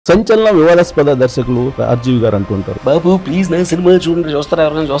సంచలన వివాదాస్పద దర్శకులు RGV గారు అంటుంటారు, బాబు ప్లీజ్ నా సినిమా చూడండి, చూస్తారా?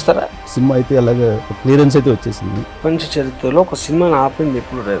 ఎవరైనా చూస్తారా? సినిమా అయితే అలాగే క్లియరెన్స్ అయితే వచ్చేసింది. ప్రపంచ చరిత్రలో ఒక సినిమాని ఆపింది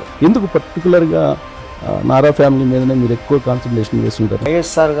ఎప్పుడు లేదు. ఎందుకు పర్టికులర్గా నారా ఫ్యామిలీ మీదనే మీరు ఎక్కువ కాన్సన్ట్రేషన్ చేస్తుంటారు?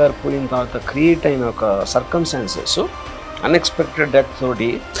 వైఎస్ఆర్ గారు పోయిన తర్వాత క్రియేట్ అయిన ఒక సర్కమ్స్టాన్సెస్, అన్ఎక్స్పెక్టెడ్ డెత్ తోటి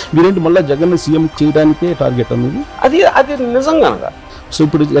మీరేంటి మళ్ళీ జగన్ సీఎం చేయడానికే టార్గెట్ అనేది? అది నిజంగా. సో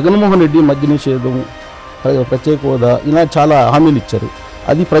ఇప్పుడు జగన్మోహన్ రెడ్డి మద్య నిషేధం, ప్రత్యేక హోదా ఇలా చాలా హామీలు ఇచ్చారు.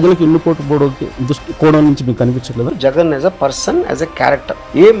 అది ప్రజలకు ఎన్నుకోటు కోణం నుంచి మీకు కనిపించట్లేదు? Jagan as a person, as a character,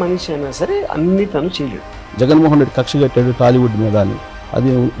 ఏ మనిషి అయినా సరే అన్ని తను చేయలేడు. జగన్మోహన్ రెడ్డి కక్ష కట్టాడు టాలీవుడ్ మీద అని, అది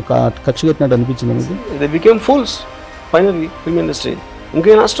ఒక కక్ష కట్టినట్టు అనిపించింది మీకు? They became fools finally film industry.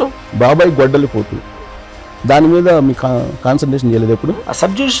 ఇంకేం నష్టం? బాబాయ్ గొడ్డలి పోటు, దాని మీద మీ కాన్సన్ట్రేషన్ చేయలేదు ఎప్పుడు? ఆ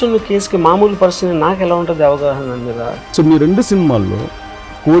సబ్జెక్షన్ కేసుకి మామూలు పర్సన్ నాకు ఎలా ఉంటుంది అవగాహన మీద? సో మీ రెండు సినిమాల్లో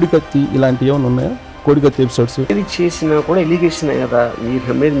కోడికత్తి ఇలాంటివి ఏమైనా ఉన్నాయా? కోడికత్తి ఎపిసోడ్స్ ఇది చేసినా కూడా ఎలిగేషన్ కదా. మీరు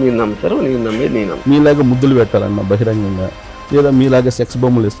నమ్మేది మీరు నమ్ముతారు, నేను నమ్మేది నేను నమ్ముతాను. మీలాగా ముద్దులు పెట్టాలన్నా బహిరంగంగా, లేదా మీలాగా సెక్స్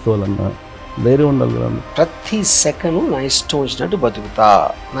బొమ్మలు వేసుకోవాలన్నా ధైర్యం ఉండాలి కదా. ప్రతి సెకండ్ నా ఇష్టం వచ్చినట్టు బతుకుతా,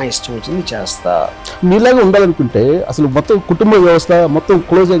 నా ఇష్టం వచ్చింది చేస్తా. మీలాగా ఉండాలనుకుంటే అసలు మొత్తం కుటుంబ వ్యవస్థ మొత్తం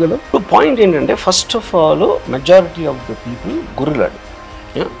క్లోజే కదా. పాయింట్ ఏంటంటే, first of all majority of the people గొర్రెలాడు.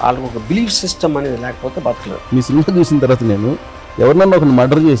 వాళ్ళకి ఒక బిలీఫ్ సిస్టమ్ అనేది లేకపోతే బతకలేదు. మీ సినిమా చూసిన తర్వాత నేను ఎవరినన్నా ఒక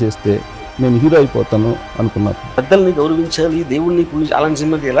మర్డర్ చేసేస్తే నేను హీరో అయిపోతాను అనుకున్నాను. పెద్దల్ని గౌరవించాలి, దేవుడిని పూజించాలి, అలాంటి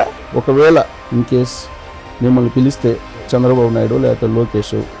సినిమా తీయాలా? ఒకవేళ ఇన్ కేస్ మిమ్మల్ని పిలిస్తే చంద్రబాబు నాయుడు లేకపోతే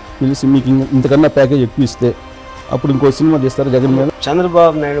లోకేష్ పిలిచి మీకు ఇంతకన్నా ప్యాకేజ్ ఎక్కువ ఇస్తే అప్పుడు ఇంకో సినిమా చేస్తారు జగన్ మీద?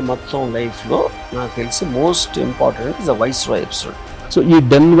 చంద్రబాబు నాయుడు మొత్తం లైఫ్లో నాకు తెలిసి most important is the viceroy episode. So ఈ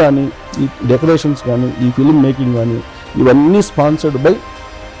డెన్ కానీ, ఈ డెకరేషన్స్ కానీ, ఈ ఫిల్మ్ మేకింగ్ కానీ ఇవన్నీ sponsored by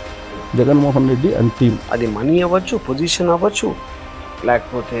Jaganmohan Reddy and team. అది మనీ అవ్వచ్చు, పొజిషన్ అవ్వచ్చు,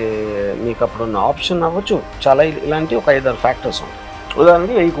 లేకపోతే మీకు అప్పుడు ఉన్న ఆప్షన్ అవ్వచ్చు, చాలా ఇలాంటి ఒక 5-6 ఫ్యాక్టర్స్ ఉంటాయి.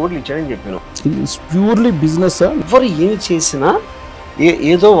 ఉదాహరణకి 1000 కోట్లు ఇచ్చాడని చెప్పాను. It's purely business. ఎవరు ఏమి చేసినా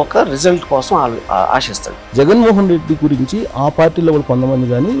ఏదో ఒక రిజల్ట్ కోసం ఆశిస్తాడు. జగన్మోహన్ రెడ్డి గురించి ఆ పార్టీలో వాళ్ళు కొంతమంది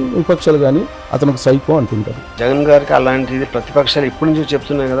కానీ విపక్షాలు కానీ అతను ఒక సైకో అంటుంటారు. జగన్ గారికి అలాంటిది ప్రతిపక్షాలు ఇప్పటి నుంచో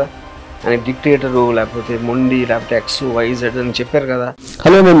చెప్తున్నాయి కదా, ఆయన డిక్టేటరు, లేకపోతే మొండి, లేకపోతే XYZ అని చెప్పారు కదా.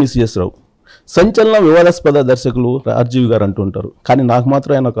 హలో, నేను మిస్ రావు. సంచలన వివాదాస్పద దర్శకులు RGV గారు అంటుంటారు, కానీ నాకు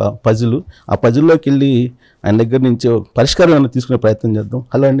మాత్రం ఆయన ఒక పజిల్. ఆ పజిల్లోకి వెళ్ళి ఆయన దగ్గర నుంచి పరిష్కారం ఏమైనా తీసుకునే ప్రయత్నం చేద్దాం.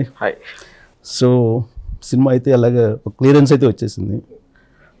 హలో అండి. హాయ్. సో సినిమా అయితే అలాగే ఒక క్లియరెన్స్ అయితే వచ్చేసింది.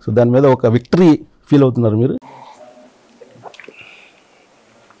 సో దాని మీద ఒక విక్టరీ ఫీల్ అవుతున్నారు మీరు?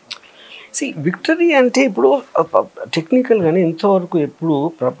 విక్టరీ అంటే ఇప్పుడు టెక్నికల్గానే ఇంతవరకు ఎప్పుడు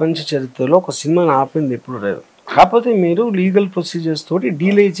ప్రపంచ చరిత్రలో ఒక సినిమాని ఆపింది ఎప్పుడు లేదు. కాకపోతే మీరు లీగల్ ప్రొసీజర్స్ తోటి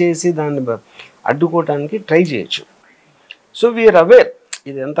డీలే చేసి దాన్ని అడ్డుకోవడానికి ట్రై చేయొచ్చు. సో వీఆర్ అవేర్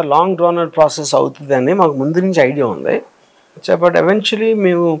ఇది ఎంత లాంగ్ డ్రాన్ అవుట్ ప్రాసెస్ అవుతుంది అని మాకు ముందు నుంచి ఐడియా ఉంది. బట్ ఎవెన్చువలీ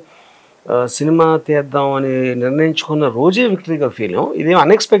మేము సినిమా తీద్దాం అని నిర్ణయించుకున్న రోజే విక్టరీగా ఫీల్ అయ్యాం. ఇదేం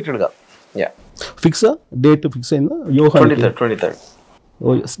అన్ఎక్స్పెక్టెడ్గా. ఫిక్సా డేట్ ఫిక్స్ అయిందా? 23rd.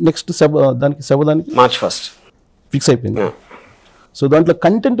 నెక్స్ట్ దానికి March 1st ఫిక్స్ అయిపోయింది. సో దాంట్లో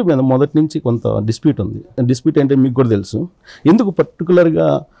కంటెంట్ మీద మొదటి నుంచి కొంత డిస్ప్యూట్ ఉంది. డిస్ప్యూట్ అంటే మీకు కూడా తెలుసు. ఎందుకు పర్టికులర్గా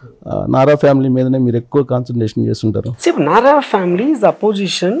నారా ఫ్యామిలీ మీదనే మీరు ఎక్కువ కాన్సన్ట్రేషన్ చేస్తుంటారు? Nara family is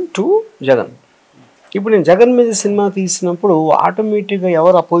opposition to Jagan. ఇప్పుడు నేను జగన్ మీద సినిమా తీసినప్పుడు ఆటోమేటిక్గా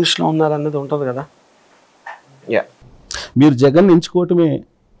ఎవరు అపోజిషన్లో ఉన్నారన్నది ఉంటుంది కదా. మీరు జగన్ ఎంచుకోవటమే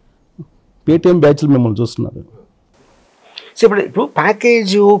పేటీఎం బ్యాచ్లు మిమ్మల్ని చూస్తున్నారు. ఇప్పుడు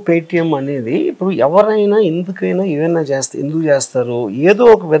ప్యాకేజ్ పేటిఎం అనేది ఇప్పుడు ఎవరైనా ఎందుకైనా ఏదైనా ఎందుకు చేస్తారు, ఏదో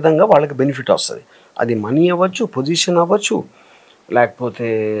ఒక విధంగా వాళ్ళకి బెనిఫిట్ వస్తుంది. అది మనీ అవ్వచ్చు, పొజిషన్ అవ్వచ్చు, లేకపోతే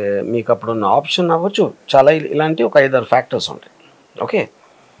మీకు అప్పుడు ఉన్న ఆప్షన్ అవ్వచ్చు, చాలా ఇలాంటి ఒక 5-6 ఫ్యాక్టర్స్ ఉంటాయి. ఓకే,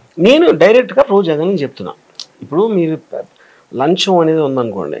 నేను డైరెక్ట్గా రోజు జగన్ చెప్తున్నా. ఇప్పుడు మీరు లంచం అనేది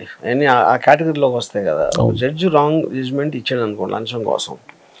ఉందనుకోండి, అన్నీ ఆ కేటగిరీలోకి వస్తాయి కదా. జడ్జి రాంగ్ జడ్జ్మెంట్ ఇచ్చాడు అనుకోండి లంచం కోసం,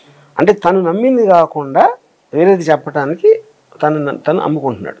 అంటే తను నమ్మింది కాకుండా వేరేది చెప్పడానికి తను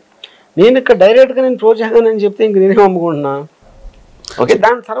అమ్ముకుంటున్నాడు. నేను ఇక్కడ డైరెక్ట్గా నేను ప్రోజాగన్ అని చెప్తే ఇంక నేనేం అమ్ముకుంటున్నా? ఓకే,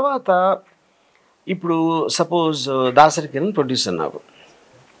 దాని తర్వాత ఇప్పుడు సపోజ్ దాసరి కిరణ్ ప్రొడ్యూసర్ నాకు,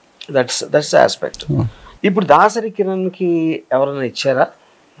 దట్స్ ఆస్పెక్ట్. ఇప్పుడు దాసరి కిరణ్కి ఎవరైనా ఇచ్చారా?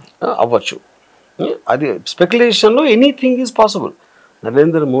 అవ్వచ్చు. అది స్పెక్యులేషన్లో anything is possible.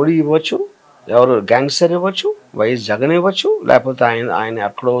 Narendra Modi ఇవ్వచ్చు, ఎవరు గ్యాంగ్స్టర్ ఇవ్వచ్చు, వైఎస్ జగన్ ఇవ్వచ్చు, లేకపోతే ఆయన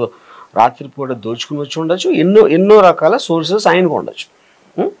అక్కడో రాత్రిపూట దోచుకుని వచ్చి ఉండొచ్చు. ఎన్నో రకాల సోర్సెస్ ఆయనకు ఉండొచ్చు.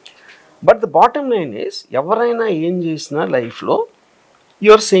 But the bottom line is, ఎవరైనా ఏం చేసినా లైఫ్లో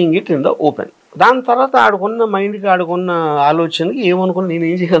you are saying it in the open. దాని తర్వాత ఆడుకున్న మైండ్కి, ఆడుకున్న ఆలోచనకి ఏమనుకున్నా నేను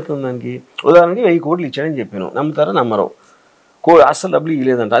ఏం చేయగలుగుతాను దానికి? ఉదాహరణకి 1000 కోట్లు ఇచ్చాడని చెప్పాను, నమ్ముతారా? నమ్మరు. అసలు డబ్బులు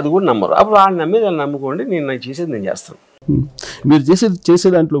ఇవ్వలేదంట, అది కూడా నమ్మరు. అప్పుడు వాళ్ళు నమ్మేది వాళ్ళు నమ్ముకోండి, నేను చేసేది నేను చేస్తాను. మీరు చేసే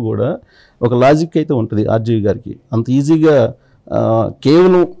దాంట్లో కూడా ఒక లాజిక్ అయితే ఉంటుంది ఆర్జీవి గారికి. అంత ఈజీగా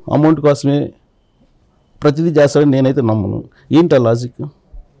కేవలం అమౌంట్ కోసమే ప్రతిదీ చేస్తాడని నేనైతే నమ్మను. ఏంటి ఆ లాజిక్?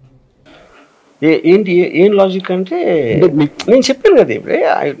 ఏంటి ఏం లాజిక్ అంటే నేను చెప్పాను కదా ఇప్పుడే,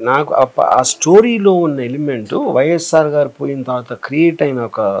 నాకు ఆ స్టోరీలో ఉన్న ఎలిమెంటు వైఎస్ఆర్ గారు పోయిన తర్వాత క్రియేట్ అయిన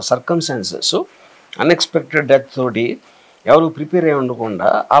ఒక సర్కమ్స్టాన్సెస్, అన్ఎక్స్పెక్టెడ్ డెత్ తోటి ఎవరు ప్రిపేర్ అయి ఉండకుండా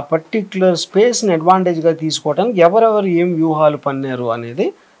ఆ పర్టిక్యులర్ స్పేస్ని అడ్వాంటేజ్గా తీసుకోవడానికి ఎవరెవరు ఏం వ్యూహాలు పన్నారు అనేది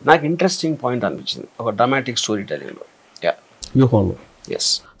నాకు ఇంట్రెస్టింగ్ పాయింట్ అనిపించింది ఒక డ్రామాటిక్ స్టోరీ టెలింగ్లో. వ్యూహంలో ఎస్,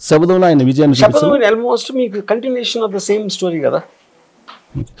 శబదంలో ఆయన విజయాన్ని ఆల్మోస్ట్ మీకు continuation of the same story కదా.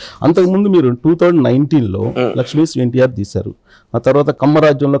 అంతకుముందు మీరు 2019లో లక్ష్మీస్ ఎన్టీఆర్ తీశారు, ఆ తర్వాత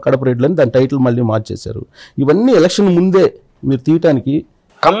కమ్మరాజ్యంలో కడపరెడ్లు అని దాని టైటిల్ మళ్ళీ మార్చేశారు. ఇవన్నీ ఎలక్షన్ ముందే మీరు తీయటానికి.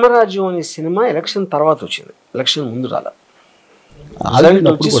 కమ్మరాజ్యం అనే సినిమా ఎలక్షన్ తర్వాత వచ్చింది, ఎలక్షన్ ముందు రాలా.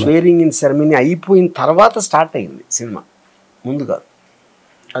 స్వేరింగ్ ఇన్ సెరమనీ అయిపోయిన తర్వాత స్టార్ట్ అయింది సినిమా, ముందు కాదు.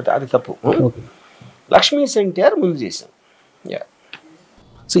 అది తప్పు. లక్ష్మీస్ ఎన్టీఆర్ ముందు చేశాను.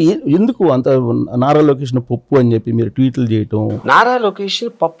 సో ఎందుకు అంత నారా లొకేషన్ పప్పు అని చెప్పి మీరు ట్వీట్లు చేయటం? నారా లొకేషన్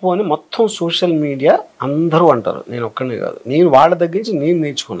పప్పు అని మొత్తం సోషల్ మీడియా అందరూ అంటారు, నేను ఒక్కనే కాదు. నేను వాళ్ళ దగ్గర నుంచి నేను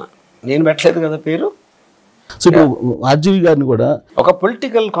నేర్చుకున్నాను, నేను పెట్టలేదు కదా పేరు. సో ఇప్పుడు ఆర్జీవి గారిని కూడా ఒక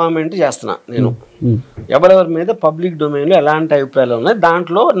పొలిటికల్ కామెంట్ చేస్తున్నా నేను, ఎవరెవరి మీద పబ్లిక్ డొమైన్లో ఎలాంటి అభిప్రాయాలు ఉన్నాయి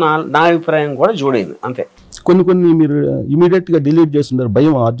దాంట్లో నా అభిప్రాయం కూడా జోడైంది అంతే. కొన్ని మీరు ఇమీడియట్గా డిలీట్ చేస్తున్నారు,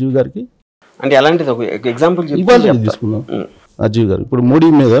 భయం ఆర్జీవి గారికి అంటే ఎలాంటిది? ఒక ఎగ్జాంపుల్ తీసుకున్నాం. ఆర్జీవి గారు ఇప్పుడు మోడీ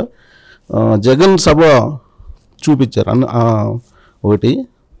మీద జగన్ సభ చూపించారు ఒకటి,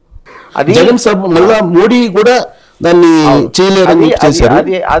 జగన్ సభ మళ్ళా మోడీ కూడా దాన్ని చేయలేదని చేశారు.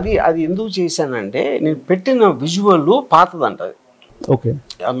 అది ఎందుకు చేశానంటే నేను పెట్టిన విజువల్ పాతదంట. ఓకే,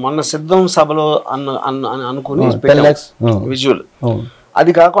 మొన్న సిద్ధం సభలో అనుకుని విజువల్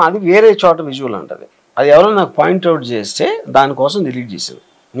అది కాకుండా అది వేరే చోట విజువల్ అంటది. అది ఎవరో నాకు పాయింట్అవుట్ చేస్తే దానికోసం డిలీట్ చేశాను.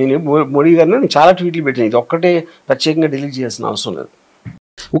 నేను మోడీ గారిని నేను చాలా ట్వీట్లు పెట్టాను, ఇది ఒక్కటే ప్రత్యేకంగా డిలీట్ చేయాల్సిన అవసరం లేదు.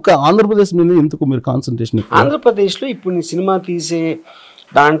 ఒక ఆంధ్రప్రదేశ్ మీద ఎందుకు మీరు కాన్సన్ట్రేషన్? ఆంధ్రప్రదేశ్లో ఇప్పుడు నేను సినిమా తీసే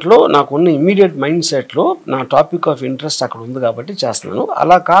దాంట్లో నాకున్న ఇమ్మీడియట్ మైండ్ సెట్లో నా టాపిక్ ఆఫ్ ఇంట్రెస్ట్ అక్కడ ఉంది కాబట్టి చేస్తున్నాను.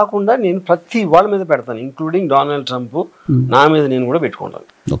 అలా కాకుండా నేను ప్రతి వాళ్ళ మీద పెడతాను, ఇంక్లూడింగ్ డొనాల్డ్ ట్రంప్, నా మీద నేను కూడా పెట్టుకుంటాను.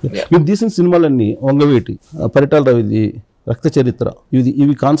 మీరు తీసిన సినిమాలన్నీ వంగవేటి, పరిటాల రవిది, రక్త చరిత్ర,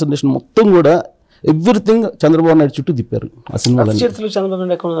 ఇవి కాన్సన్ట్రేషన్ మొత్తం కూడా ఎవ్రీథింగ్ చంద్రబాబు నాయుడు చుట్టూ తిప్పారు. ఆ సినిమాలో చంద్రబాబు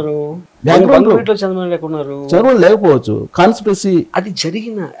నాయుడు ఎక్కడున్నారు? చంద్రబాబు ఎక్కడున్నారు? చంద్రబాబు లేకపోవచ్చు, కాన్స్పిరసీ అది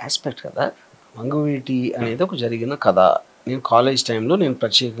జరిగిన ఆస్పెక్ట్ కదా. వంగవీటి అనేది ఒక జరిగిన కథ. నేను కాలేజ్ టైంలో నేను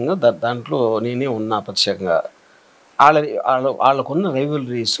ప్రత్యేకంగా దాంట్లో నేనే ఉన్నా ప్రత్యేకంగా. వాళ్ళకున్న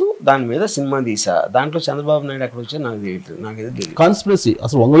రైవలరీస్ దాని మీద సినిమా తీసా. దాంట్లో చంద్రబాబు నాయుడు ఎక్కడ వచ్చా నాకు తెలియదు, నాకేదో తెలియదు. కాన్స్పిరసీ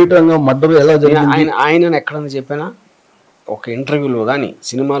అసలు వంగవీటి మర్డర్ ఎలా జరిగింది ఆయన ఎక్కడని చెప్పానా? ఒక ఇంటర్వ్యూలో కానీ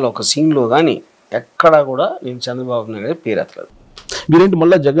సినిమాలో ఒక సీన్లో కానీ ఎక్కడా కూడా నేను చంద్రబాబు నాయుడు పేరు ఎత్తలేదు. మీరేంటి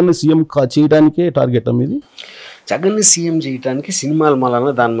మళ్ళీ జగన్ సీఎం చేయడానికే టార్గెట్ మీది? జగన్ని సీఎం చేయడానికి సినిమాల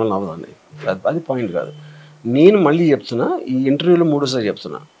మళ్ళా దాని వల్ల అవ్వదండి, అది పాయింట్ కాదు. నేను మళ్ళీ చెప్తున్నా, ఈ ఇంటర్వ్యూలో 3సారి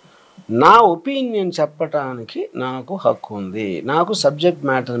చెప్తున్నా, నా ఒపీనియన్ చెప్పటానికి నాకు హక్కు ఉంది. నాకు సబ్జెక్ట్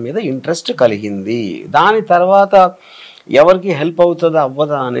మ్యాటర్ మీద ఇంట్రెస్ట్ కలిగింది. దాని తర్వాత ఎవరికి హెల్ప్ అవుతుందా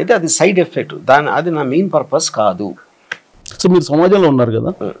అవ్వదా అనేది అది సైడ్ ఎఫెక్ట్, అది నా మెయిన్ పర్పస్ కాదు. సో మీరు సమాజంలో ఉన్నారు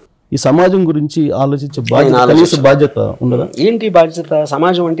కదా, ఈ సమాజం గురించి ఆలోచించే బాధ్యత ఉండదా? ఏంటి బాధ్యత?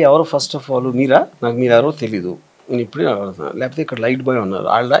 సమాజం అంటే ఎవరు? ఫస్ట్ ఆఫ్ ఆల్ మీరా? నాకు మీరు ఎవరో తెలీదు, నేను ఇప్పుడే అడుగుతున్నాను. లేకపోతే ఇక్కడ లైట్ బాయ్ ఉన్నారు,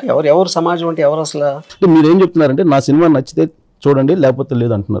 వాళ్ళ ఎవరు సమాజం అంటే ఎవరు అసలు? మీరేం చెప్తున్నారంటే నా సినిమా నచ్చితే చూడండి లేకపోతే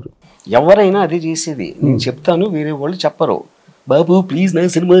లేదు అంటున్నారు. ఎవరైనా అదే చేసేది. నేను చెప్తాను, వేరే వాళ్ళు చెప్పరు. బాబు ప్లీజ్ నా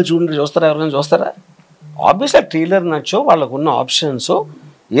సినిమా చూడండి, చూస్తారా? ఎవరైనా చూస్తారా? ఆబ్వియస్లీ ట్రైలర్ నచ్చో వాళ్ళకు ఉన్న ఆప్షన్స్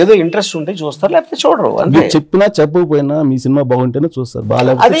ఏదో ఇంట్రెస్ట్ ఉంటే చూస్తారు, లేకపోతే చూడరు. అంటే చెప్పినా చెప్పకపోయినా మీ సినిమా బాగుంటేనే చూస్తారు,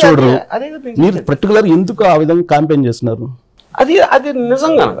 బాగాలేకపోతే చూడరు. మీరు పర్టికులర్ ఎందుకు ఆ విధంగా క్యాంపెయిన్ చేస్తున్నారు? అది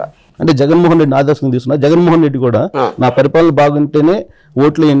నిజం కనుక. అంటే జగన్మోహన్ రెడ్డిని ఆదర్శంగా తీసుకున్నారు. జగన్మోహన్ రెడ్డి కూడా నా పరిపాలన బాగుంటేనే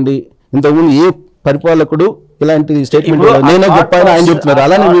ఓట్లు వేయండి, ఇంతకుముందు ఏ పరిపాలకుడు ఇలాంటి స్టేట్మెంట్ నేనే చెప్పాను ఆయన చెప్తున్నారు,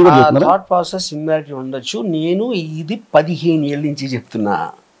 అలానే మీరు కూడా చెప్తున్నారు. థాట్ ప్రాసెస్ సిమిలారిటీ ఉండొచ్చు. నేను ఇది 15 ఏళ్ళ నుంచి చెప్తున్నా,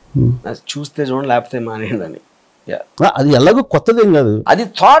 చూస్తే చూడండి లేకపోతే మానేయండి అని. అది ఎలాగో కొత్తదేం కాదు, అది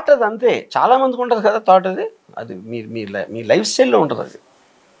థాట్. అది అంతే, చాలా మందికి ఉంటుంది కదా థాట్. అది మీ లైఫ్ స్టైల్లో ఉంటుంది అది.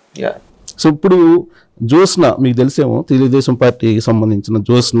 సో ఇప్పుడు జ్యోత్స్న మీకు తెలిసేమో, తెలుగుదేశం పార్టీకి సంబంధించిన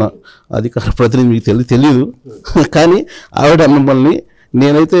జ్యోత్స్న అధికార ప్రతినిధి మీకు తెలియదు కానీ ఆవిడ మిమ్మల్ని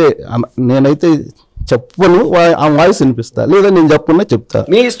నేనైతే చెప్పను, ఆ వాయిస్ వినిపిస్తా, లేదా నేను చెప్పకుండా చెప్తా,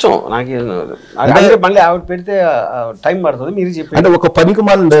 మీ ఇష్టం. నాకు మళ్ళీ ఆవిడ పెడితే టైం పడుతుంది, మీరు చెప్పండి. అంటే ఒక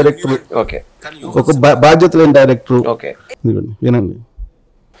పనికిమాలిన డైరెక్టర్, ఓకే, ఒక బాధ్యత లేని డైరెక్టర్, ఓకే వినండి.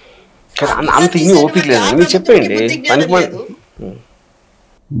 అంత ఇన్ని ఓపిక లేదు, మీరు చెప్పండి.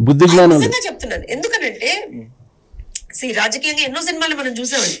 బుద్ధి జ్ఞానం చెప్తున్నాను. ఎందుకనంటే రాజకీయంగా ఎన్నో సినిమాలు మనం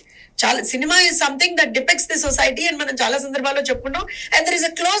చూసామండి. చాలా cinema is something that డిపెక్ట్స్ the society అని మనం చాలా సందర్భాల్లో చెప్పుకుంటాం. And there is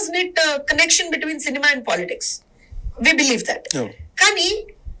a close knit connection between cinema and politics. We believe that. కానీ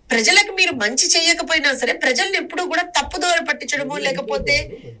ప్రజలకు మీరు మంచి చేయకపోయినా సరే ప్రజల్ని ఎప్పుడూ కూడా తప్పుదోవ పట్టించడము, లేకపోతే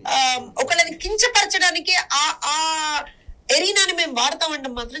ఒకళ్ళని కించపరచడానికి ఆ ఎరీనాని మేము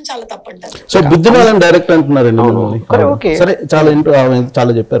వాడతామంటాం మాత్రం చాలా తప్పంటారు. సో బుద్ధిమాలని డైరెక్ట్ అంటున్నారండి. సరే,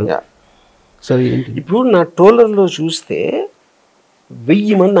 చాలా చెప్పారు. సరే, ఇప్పుడు నా ట్రోలర్లో చూస్తే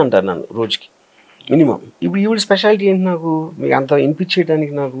 1000 మంది అంటారు నన్ను రోజుకి మినిమం. ఇప్పుడు ఈవిడ స్పెషాలిటీ ఏంటి నాకు మీకు అంత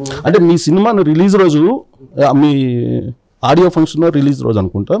వినిపించేయడానికి? నాకు అంటే మీ సినిమాను రిలీజ్ రోజు, మీ ఆడియో ఫంక్షన్ రిలీజ్ రోజు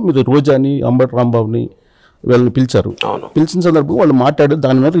అనుకుంటా, మీరు రోజాని, అంబటి రాంబాబుని వీళ్ళని పిలిచారు. పిలిచిన సందర్భంగా వాళ్ళు మాట్లాడి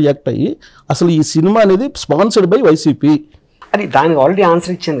దాని మీద రియాక్ట్ అయ్యి అసలు ఈ సినిమా అనేది స్పాన్సర్డ్ బై వైసీపీ అది దానికి ఆల్రెడీ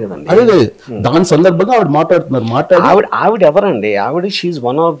ఆన్సర్ ఇచ్చాను కదండి. అదే దాని సందర్భంగా ఆవిడ మాట్లాడుతున్నారు. ఆవిడ ఎవరండి? ఆవిడ she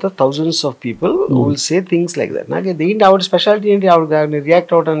one of the thousands of people who will say things like that. నాకు ఏంటి ఆవిడ స్పెషాలిటీ ఏంటి? ఆవిడ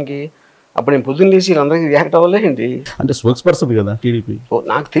రియాక్ట్ అవడానికి అప్పుడు నేను పొద్దున్న లేచి అందరికీ రియాక్ట్ అవ్వలే ఏంటి? అంటే స్పోక్స్ పర్సన్ కదా టీడీపీ.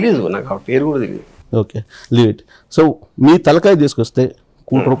 నాకు తెలియదు, నాకు ఆవిడ పేరు కూడా తెలియదు. Okay, leave it. సో మీ తలకాయ తీసుకొస్తే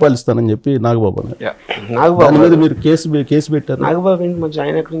 ₹1,00,00,000 ఇస్తానని చెప్పి నాగబాబు మీద మీరు కేసు పెట్టారు. నాగబాబు ఏంటి మధ్య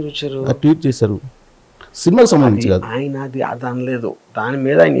ఆయన ఎక్కడి నుంచి వచ్చారు? ట్వీట్ చేశారు, సినిమాకి సంబంధించి కాదు. ఆయన అది అనలేదు, దాని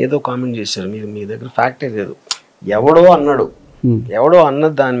మీద ఆయన ఏదో కామెంట్ చేశారు. మీ దగ్గర ఫ్యాక్టే లేదు, ఎవడో అన్నాడు, ఎవడో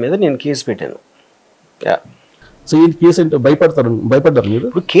అన్నది దాని మీద నేను కేసు పెట్టాను. సో ఈ కేసు అంటే భయపడ్డారు మీరు?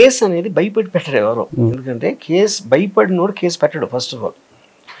 ఇప్పుడు కేసు అనేది భయపడి పెట్టరు ఎవరో. ఎందుకంటే కేసు భయపడినోడు కేసు పెట్టడు. ఫస్ట్ ఆఫ్ ఆల్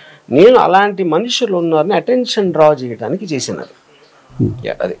నేను అలాంటి మనుషులు ఉన్నారని అటెన్షన్ డ్రా చేయడానికి చేసినారు.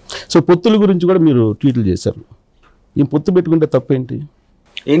 అదే. సో పొత్తుల గురించి కూడా మీరు ట్వీట్లు చేశారు. ఈ పొత్తు పెట్టుకుంటే తప్పేంటి?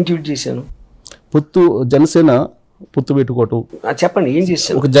 ఏం ట్వీట్ చేశాను? పొత్తు జనసేన పొత్తు పెట్టుకోవటం. చెప్పండి ఏం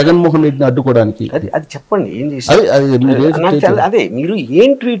చేశాను? ఒక జగన్మోహన్ రెడ్డిని అడ్డుకోవడానికి. అది చెప్పండి ఏం చేశాను? అదే మీరు ఏం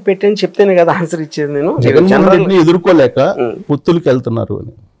ట్వీట్ పెట్టని చెప్తేనే కదా ఆన్సర్ ఇచ్చేది. నేను జగన్మోహన్ రెడ్డిని ఎదుర్కోలేక పొత్తులకి వెళ్తున్నారు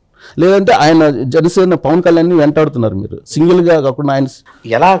అని, లేదంటే ఆయన జనసేన పవన్ కళ్యాణ్ వెంటాడుతున్నారు మీరు సింగిల్ గా కాకుండా. ఆయన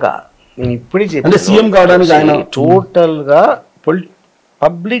ఎలాగా నేను ఇప్పుడే అంటే సీఎం కావడానికి ఆయన టోటల్ గా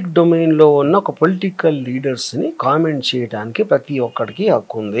పబ్లిక్ డొమైన్ లో ఉన్న ఒక పొలిటికల్ లీడర్స్ ని కామెంట్ చేయడానికి ప్రతి ఒక్కడికి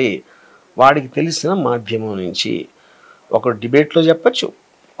హక్కు ఉంది. వాడికి తెలిసిన మాధ్యమం నుంచి ఒకడు డిబేట్లో చెప్పచ్చు,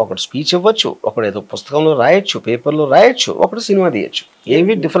 ఒకటి స్పీచ్ ఇవ్వచ్చు, ఒకడు ఏదో పుస్తకంలో రాయొచ్చు, పేపర్లో రాయొచ్చు, ఒకటి సినిమా తీయచ్చు.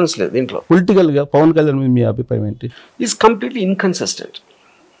 ఏమీ డిఫరెన్స్ లేదు దీంట్లో. పొలిటికల్గా పవన్ కళ్యాణ్ మీద మీ అభిప్రాయం ఏంటి? Is completely inconsistent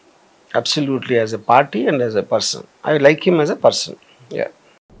absolutely as a party and as a person. I like him as a person.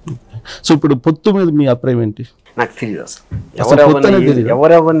 So ఇప్పుడు పొత్తు మీద మీ అభిప్రాయం ఏంటి? నాకు తెలియదు అసలు.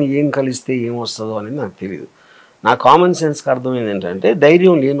 ఎవరెవరిని ఏం కలిస్తే ఏమొస్తుందో అనేది నాకు తెలియదు. నా కామన్ సెన్స్కి అర్థమైంది ఏంటంటే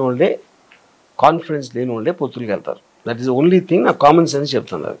ధైర్యం లేని వాళ్ళే, కాన్ఫిడెన్స్ లేని వాళ్ళే పొత్తులకి వెళ్తారు. దట్ ఈస్ ఓన్లీ థింగ్ నా కామన్ సెన్స్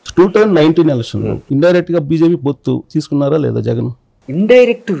చెప్తున్నారు. 2019 ఎలక్షన్ ఇండైరెక్ట్ గా బీజేపీ పొత్తు తీసుకున్నారా లేదా జగన్?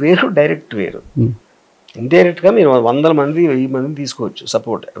 ఇండైరెక్ట్ వేరు, డైరెక్ట్ వేరు. ఇండైరెక్ట్ గా మీరు 100 మంది 1000 మందిని తీసుకోవచ్చు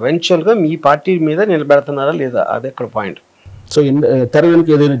సపోర్ట్. ఎవెన్చువల్ గా మీ పార్టీ మీద నిలబెడుతున్నారా లేదా, అదే ఇక్కడ పాయింట్. సో తెర వెనుక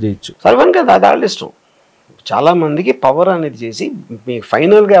ఏదైనా చేయొచ్చు. సర్వన్ కదా, అది వాళ్ళ ఇష్టం. చాలా మందికి పవర్ అనేది చేసి మీ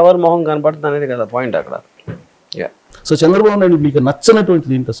ఫైనల్ గా ఎవరి మొహం కనపడుతుంది అనేది కదా పాయింట్ అక్కడ. సో చంద్రబాబు నాయుడు మీకు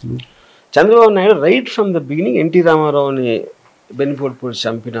నచ్చనటువంటిది ఏంటి అసలు? Chandrababu Naidu right from the beginning NT రామారావుని బెనిపోటు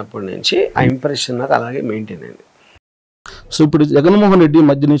చంపినప్పటి నుంచి ఆ ఇంప్రెషన్ నాకు అలాగే మెయింటైన్ అయింది. సో ఇప్పుడు జగన్మోహన్ రెడ్డి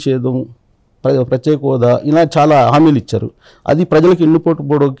మద్య నిషేధం, ప్రత్యేక హోదా, ఇలా చాలా హామీలు ఇచ్చారు. అది ప్రజలకు ఎన్నుపోటు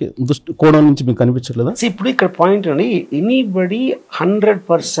కోణం నుంచి మీకు కనిపించట్లేదా? ఇప్పుడు ఇక్కడ పాయింట్ అండి, ఎనీబడి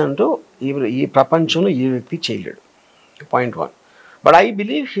 100% ఈ ప్రపంచంలో ఏ వ్యక్తి చేయలేడు. Point 1. But I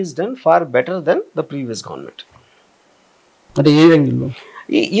believe he's done far better then the previous government. అంటే ఏ యాంగిల్లో?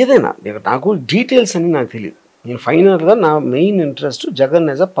 ఏదైనా నాకు డీటెయిల్స్ అని నాకు తెలియదు. నేను ఫైనల్గా నా main interest Jagan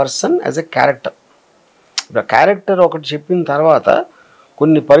as a person, as a character. ఇప్పుడు క్యారెక్టర్ ఒకటి చెప్పిన తర్వాత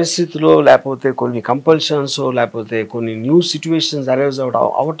కొన్ని పరిస్థితులు, లేకపోతే కొన్ని కంపల్షన్స్, లేకపోతే కొన్ని న్యూ సిచ్యువేషన్స్ అరైజ్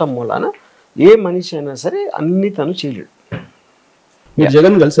అవటం మూలాన ఏ మనిషి అయినా సరే అన్ని తను చేయలేడు. మీరు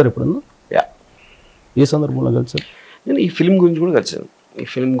జగన్ కలిసారు ఎప్పుడన్నా? ఏ సందర్భంలో కలిసారు? నేను ఈ ఫిల్మ్ గురించి కూడా కలిసాను. ఈ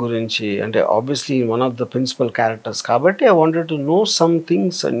ఫిల్మ్ గురించి అంటే obviously one of the principal characters కాబట్టి I wanted to know some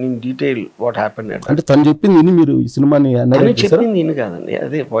things in detail what happened. అంటే తను చెప్పింది మీరు ఈ సినిమాని చెప్పింది విని కాదండి,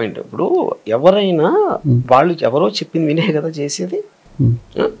 అదే పాయింట్. ఇప్పుడు ఎవరైనా వాళ్ళు ఎవరో చెప్పింది వినే కదా చేసేది.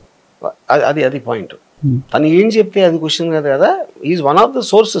 అది పాయింట్. తను ఏం చెప్తే అది క్వశ్చన్ కాదు కదా. Is one of the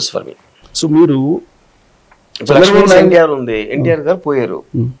sources for me. So మీరు ఎన్టీఆర్ ఉంది, ఎన్టీఆర్ గారు పోయారు,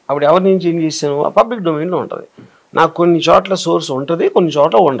 అప్పుడు ఎవరి నుంచి ఏం చేశాను పబ్లిక్ డొమైన్లో ఉంటుంది. నాకు కొన్ని చోట్ల సోర్స్ ఉంటుంది, కొన్ని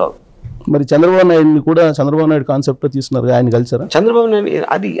చోట్ల ఉండదు. మరి చంద్రబాబు నాయుడు కూడా చంద్రబాబు నాయుడు కాన్సెప్ట్ తీసుకున్నారు, ఆయన కలిసారా? చంద్రబాబు నాయుడు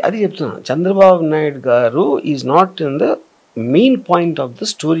అది చెప్తున్నాను. చంద్రబాబు నాయుడు గారు is not in the main point of the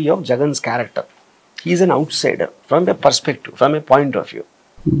story of Jagan's character. He's an out cider from a perspective, from a point of view.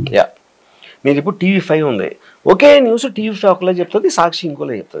 మీరు ఇప్పుడు TV5 ఉంది, ఒకే న్యూస్ TV5 ఒకలా చెప్తుంది, సాక్షి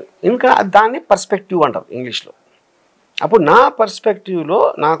ఇంకోలా చెప్తుంది. ఇంకా దాన్ని పర్స్పెక్టివ్ అంటారు ఇంగ్లీష్లో. అప్పుడు నా పర్స్పెక్టివ్లో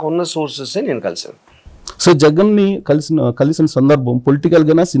నాకున్న సోర్సెస్ నేను కలిసాను. సో జగన్ని కలిసిన సందర్భం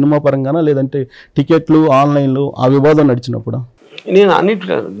పొలిటికల్గానా, సినిమా పరంగానా, లేదంటే టికెట్లు ఆన్లైన్లో ఆ వివాదం నడిచినప్పుడు? నేను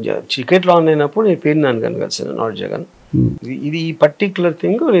అన్నిట్లో టికెట్లు ఆన్ అయినప్పుడు నేను పేరు నాన్న గారిని కలిసాను, నాట్ జగన్. ఇది ఈ పర్టిక్యులర్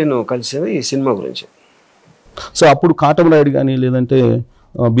థింగ్ నేను కలిసేది ఈ సినిమా గురించి. సో అప్పుడు కాటమరాయుడు కానీ లేదంటే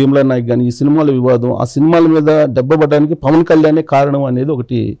భీమ్లా నాయక్ కానీ ఈ సినిమాల వివాదం, ఆ సినిమాల మీద దెబ్బపడడానికి పవన్ కళ్యాణే కారణం అనేది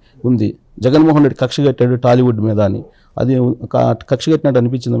ఒకటి ఉంది. జగన్మోహన్ రెడ్డి కక్ష కట్టాడు టాలీవుడ్ మీద అని, అది కక్ష కట్టినట్టు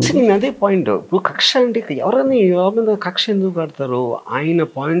అనిపించింది. అదే పాయింట్. ఇప్పుడు కక్ష అంటే ఎవరైనా ఎవరి మీద కక్ష ఎందుకు కడతారు? ఆయన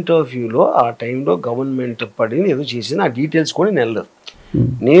పాయింట్ ఆఫ్ వ్యూలో ఆ టైంలో గవర్నమెంట్ పడింది ఏదో చేసింది, ఆ డీటెయిల్స్ కూడా నేను వెళ్ళదు.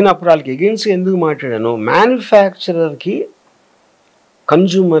 నేను అప్పుడు వాళ్ళకి ఎగెయిన్స్ ఎందుకు మాట్లాడాను, మ్యానుఫ్యాక్చరర్కి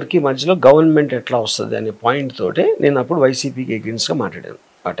కన్జ్యూమర్కి మధ్యలో గవర్నమెంట్ ఎట్లా వస్తుంది అనే పాయింట్ తోటే నేను అప్పుడు వైసీపీకి ఎగెయిన్స్గా మాట్లాడాను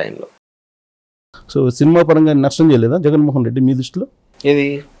ఆ టైంలో. సో సినిమా పరంగా నష్టం చేయలేదా జగన్మోహన్ రెడ్డి మీ దృష్టిలో? ఏది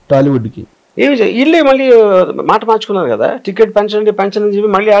టాలీవుడ్కి ఏమి వీళ్ళే మళ్ళీ మాట మార్చుకున్నారు కదా, టికెట్ పెంచండి పెంచండి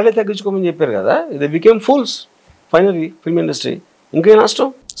చెప్పి మళ్ళీ ఆడే తగ్గించుకోమని చెప్పారు కదా. ఇది became fools finally film industry. ఇంకేం నష్టం?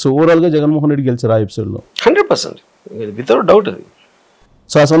 సో ఓవరాల్గా జగన్మోహన్ రెడ్డి గెలిచారు ఆ ఎపిసోడ్లో 100%, వితౌట్ డౌట్. అది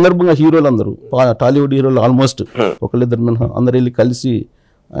సో ఆ సందర్భంగా హీరోలు అందరూ, టాలీవుడ్ హీరోలు ఆల్మోస్ట్ ఒకళ్ళిద్దరు మినహా అందరు వెళ్ళి కలిసి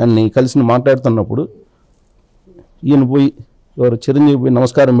ఆయన్ని కలిసి మాట్లాడుతున్నప్పుడు ఈయన పోయి ఎవరు చిరంజీవి పోయి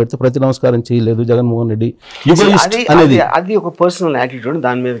నమస్కారం పెడితే ప్రతి నమస్కారం చేయలేదు జగన్మోహన్ రెడ్డి అనేది. అది ఒక పర్సనల్ యాటిట్యూడ్,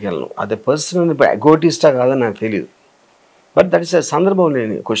 దాని మీదకి వెళ్ళను. అదే పర్సనల్ ఎగోటిస్టా కాదని నాకు తెలియదు. బట్ దట్ ఇస్ సందర్భం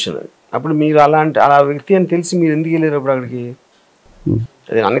లేని క్వశ్చన్. అది అప్పుడు మీరు అలా వ్యక్తి అని తెలిసి మీరు ఎందుకు వెళ్ళారు అప్పుడు అక్కడికి?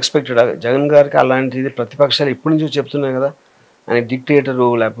 అది అన్ఎక్స్పెక్టెడ్. జగన్ గారికి అలాంటిది ప్రతిపక్షాలు ఇప్పటి నుంచో చెప్తున్నాయి కదా, ఆయన డిక్టేటరు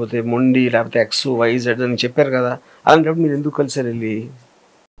లేకపోతే మొండి లేకపోతే XYZ అని చెప్పారు కదా. అలాంటప్పుడు మీరు ఎందుకు కలిసారు వెళ్ళి?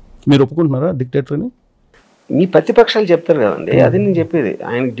 మీరు ఒప్పుకుంటున్నారా డిక్టేటర్ అని? మీ ప్రతిపక్షాలు చెప్తారు కదండి, అది నేను చెప్పేది.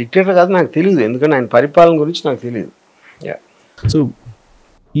 ఆయన డిక్టేటర్ కాదు నాకు తెలియదు, ఎందుకంటే ఆయన పరిపాలన గురించి నాకు తెలియదు. సో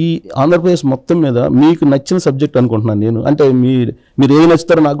ఈ ఆంధ్రప్రదేశ్ మొత్తం మీద మీకు నచ్చిన సబ్జెక్ట్ అనుకుంటున్నాను నేను, అంటే మీరు ఏది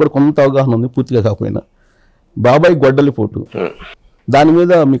నచ్చుతారో నాకు కూడా కొంత అవగాహన ఉంది, పూర్తిగా కాకపోయినా. బాబాయ్ గొడ్డలి పోటు, దాని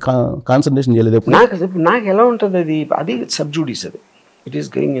మీద మీ కాన్సన్ట్రేషన్ చేయలేదు ఎప్పుడు? నాకు ఎలా ఉంటుంది అది సబ్జూడీస్. అది ఇట్ ఈస్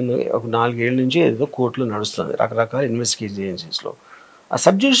గోయింగ్ ఇన్ ఒక 4 ఏళ్ళ నుంచి ఏదో కోర్టులో నడుస్తుంది రకరకాల ఇన్వెస్టిగేషన్ ఏజెన్సీస్లో. ఆ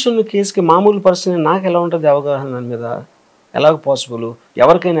సబ్జూడిషన్ కేసుకి మామూలు పర్సన్ నాకు ఎలా ఉంటుంది అవగాహన దాని మీద? ఎలాగ పాసిబుల్?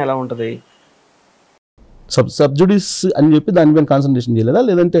 ఎవరికైనా ఎలా ఉంటుంది? సబ్జుడిస్ అని చెప్పి దాని మీద కాన్సన్ట్రేషన్ చేయలేదా,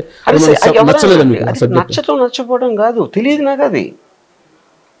 లేదంటే నచ్చటం నచ్చపోవడం కాదు, తెలియదు నాకు. అది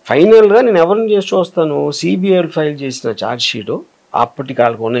ఫైనల్గా నేను ఎవరిని చేసి చూస్తాను, CBI ఫైల్ చేసిన ఛార్జ్ షీటు అప్పటి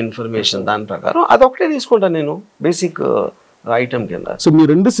కాళ్ళకు ఉన్న ఇన్ఫర్మేషన్ దాని ప్రకారం అదొకటే తీసుకుంటాను నేను బేసిక్ ఐటమ్ కింద. సో మీ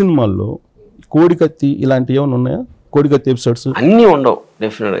 2 సినిమాల్లో కోడికత్తి ఇలాంటివి ఏమైనా ఉన్నాయా? కోడికత్తి ఎపిసోడ్స్ అన్నీ ఉండవు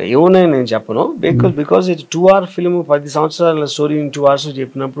డెఫినెట్గా, ఏమున్నాయి నేను చెప్పను. బికాజ్ ఇది 2 hour ఫిల్మ్, 10 సంవత్సరాల స్టోరీ 2 hours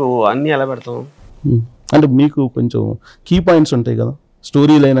చెప్పినప్పుడు అన్నీ ఎలా పెడతాం? అంటే మీకు కొంచెం కీ పాయింట్స్ ఉంటాయి కదా,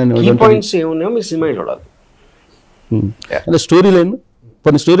 స్టోరీ లైన్ అని. కీ పాయింట్స్ ఏమున్నాయో మీ సినిమా చూడాలి. అంటే story line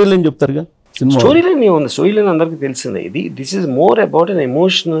story line చెప్తారుగా. Story line ఏముంది? స్టోరీ లైన్ అందరికీ తెలిసిందే. This is more about an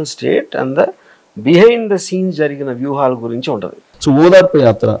emotional state and the behind the scenes జరిగిన వ్యూహాల గురించి ఉంటుంది. సో ఓదార్పు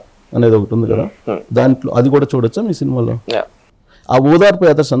యాత్ర అనేది ఒకటి ఉంది కదా, దాంట్లో అది కూడా చూడొచ్చా మీ సినిమాలో? ఆ ఓదార్పు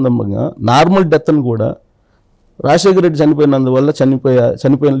యాత్ర సందర్భంగా నార్మల్ డెత్ని కూడా రాజశేఖర రెడ్డి చనిపోయినందువల్ల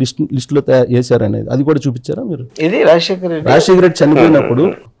చనిపోయిన లిస్టులో వేశారు అనేది, అది కూడా చూపించారా మీరు? ఇది రాజశేఖర రెడ్డి చనిపోయినప్పుడు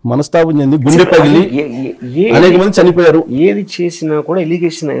మనస్తాపం చెంది గుండె పగిలి అనేక మంది చనిపోయారు. ఏది చేసినా కూడా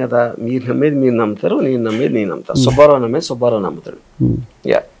ఎలిగేషన్ కదా, మీరు నమ్మేది మీరు నమ్ముతారు, నేను నమ్మేది నేను నమ్ముతాను, సుబ్బారావు నమ్మేది సుబ్బారావు నమ్ముతాడు.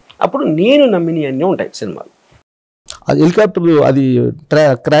 అప్పుడు నేను నమ్మినవి అన్నీ ఉంటాయి సినిమాలు. అది హెలికాప్టర్ అది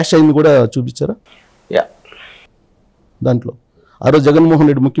క్రాష్ అయింది కూడా చూపించారా? దాంట్లో ఆ రోజు జగన్మోహన్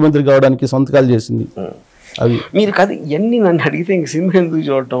రెడ్డి ముఖ్యమంత్రి కావడానికి సంతకాలు చేసింది అవి మీరు కదా. ఇవన్నీ నన్ను అడిగితే ఇంక సినిమా ఎందుకు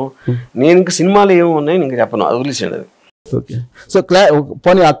చూడటం? నేను ఇంక సినిమాలు ఏమో ఉన్నాయి ఇంక చెప్పను, అది వదిలేసాడు. అది ఓకే. సో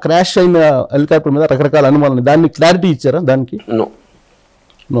పోనీ ఆ క్రాష్ అయిన హెలికాప్టర్ మీద రకరకాల అనుమానాలు, దాన్ని క్లారిటీ ఇచ్చారా దానికి? నో,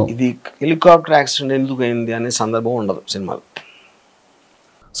 ఇది హెలికాప్టర్ యాక్సిడెంట్ ఎందుకు అయింది అనే సందర్భం ఉండదు సినిమాలో.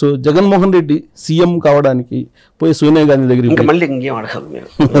 సో జగన్మోహన్ రెడ్డి సీఎం కావడానికి పోయి సోనియా గాంధీ దగ్గర ఇంకా మళ్ళీ ఇంకేం అడగదు మీరు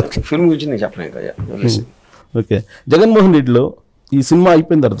ఫిల్మ్ గురించి నేను చెప్పలేను కదా. ఓకే. జగన్మోహన్ రెడ్డిలో ఈ సినిమా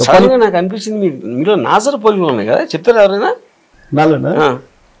అయిపోయిన తర్వాత నాకు అనిపించింది మీలో నాజర్ పోలికలు ఉన్నాయి కదా, చెప్తారు ఎవరైనా? నాలోనా?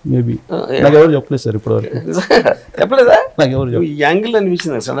 మేబీ నాకు ఎవరు చెప్పలేదు సార్ ఇప్పటివరకు. చెప్పలేదా? నాకు ఎవరు ఈ యాంగిల్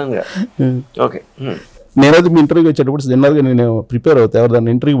అనిపించింది సడన్ గా. ఓకే. నేనైతే మీ ఇంటర్వ్యూకి వచ్చేటప్పుడు జనరల్గా నేను ప్రిపేర్ అవుతా,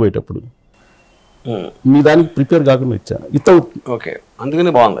 ఎవరిదాన్ని ఇంటర్వ్యూ పోయేటప్పుడు మీ దానికి ప్రిపేర్ కాకుండా ఇచ్చా వితౌట్. ఓకే,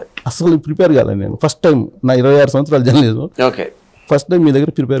 అందుకని బాగుంది. అసలు ప్రిపేర్ కాలేదు నేను ఫస్ట్ టైం, నా 26 సంవత్సరాలు జర్నలిజం. ఓకే, ఫస్ట్ టైం మీ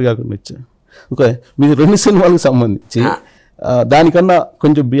దగ్గర ప్రిపేర్ కాకుండా ఇచ్చా. ఓకే, మీ 2 సినిమాలకు సంబంధించి దానికన్నా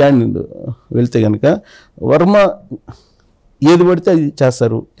కొంచెం బియాండ్ వెళ్తే కనుక వర్మ ఏది పడితే అది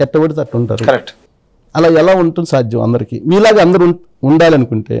చేస్తారు, ఎట్ట పడితే అట్ట ఉంటారు. కరెక్ట్. అలా ఎలా ఉంటుంది సాధ్యం అందరికీ? మీలాగా అందరూ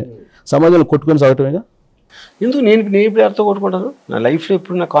ఉండాలనుకుంటే సమాజంలో కొట్టుకొని సాగటమేగా. ఎందుకు నేను ఇప్పుడు ఎవరితో కొట్టుకుంటాను? నా లైఫ్లో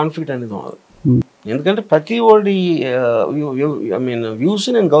ఎప్పుడు నా కాన్ఫ్లిక్ట్ అనేది ఉండదు. ఎందుకంటే ప్రతి ఓడి వ్యూస్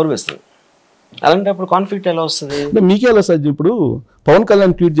నేను గౌరవిస్తాను. అలాంటప్పుడు కాన్ఫ్లిక్ట్ ఎలా వస్తుంది? అంటే మీకే ఎలా సాధ్యం? ఇప్పుడు పవన్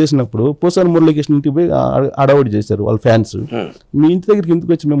కళ్యాణ్ ట్వీట్ చేసినప్పుడు పోసాని మురళీకృష్ణ ఇంటికి పోయి అడవాడి చేశారు వాళ్ళ ఫ్యాన్స్. మీ ఇంటి దగ్గరికి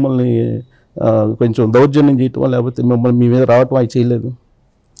ఇంటికి వచ్చి మిమ్మల్ని కొంచెం దౌర్జన్యం చేయటం, లేకపోతే మిమ్మల్ని మీ మీద రావటం అవి చేయలేదు.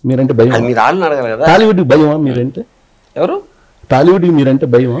 మీరంటే భయం? మీరు వాళ్ళని అడగాలి కదా. టాలీవుడ్కి భయమా మీరంటే? ఎవరు? టాలీవుడ్కి మీరంటే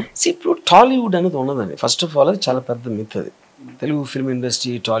భయమా? ఇప్పుడు టాలీవుడ్ అనేది ఉన్నదండి. ఫస్ట్ ఆఫ్ ఆల్ అది చాలా పెద్ద మిత్. అది తెలుగు ఫిల్మ్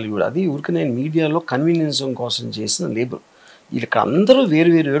ఇండస్ట్రీ, టాలీవుడ్ అది ఊరికి నేను మీడియాలో కన్వీనియన్స్ కోసం చేసిన లేబర్. ఇక్కడ అందరూ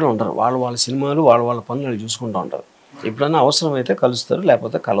వేరు ఉంటారు. వాళ్ళ సినిమాలు వాళ్ళ పనులు చూసుకుంటూ ఉంటారు. ఎప్పుడైనా అవసరమైతే కలుస్తారు,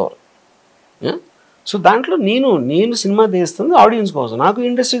 లేకపోతే కలవరు. సో దాంట్లో నేను సినిమా తీస్తుంది ఆడియన్స్ కోసం. నాకు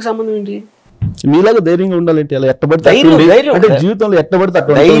ఇండస్ట్రీకి సంబంధం ఏంటి? మీలాగా ధైర్యంగా ఉండాలంటే అలా ఎట్టబడితే జీవితంలో ఎట్టబడితే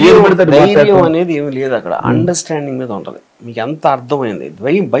ధైర్యం అనేది ఏమి లేదు అక్కడ. అండర్స్టాండింగ్ మీద ఉంటుంది. మీకు ఎంత అర్థమైంది?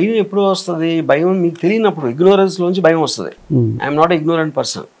 భయం ఎప్పుడు వస్తుంది? భయం మీకు తెలియనప్పుడు, ఇగ్నోరెన్స్ లోంచి భయం వస్తుంది. I'm not ignorant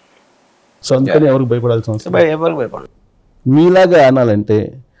person. So అందుకని ఎవరికి భయపడాల్సిన అవసరం? ఎవరికి భయపడండి. మీలాగా అనాలంటే,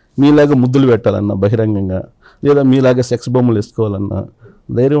 మీలాగా ముద్దులు పెట్టాలన్నా బహిరంగంగా, లేదా మీలాగా సెక్స్ బొమ్మలు వేసుకోవాలన్నా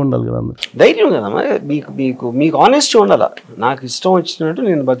ధైర్యం ఉండాలి కదా. ధైర్యం కదమ్మా. మీకు ఆనెస్టీ ఉండాలి. నాకు ఇష్టం వచ్చినట్టు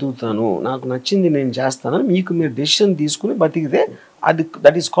నేను బతుకుతాను, నాకు నచ్చింది నేను చేస్తానని మీరు డెసిషన్ తీసుకుని బతికితే అది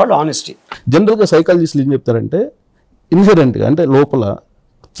దట్ ఈస్ కాల్డ్ ఆనెస్టీ. జనరల్గా సైకాలజిస్టులు ఏం చెప్తారంటే, ఇన్హెరెంట్గా అంటే లోపల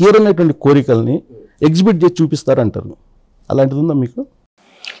తీరనటువంటి కోరికల్ని ఎగ్జిబిట్ చేసి చూపిస్తారు అంటారు. అలాంటిది ఉందా మీకు?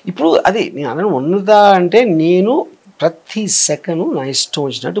 ఇప్పుడు అది నేను అలా ఉన్నదా అంటే, నేను ప్రతి సెకండ్ నా ఇష్టం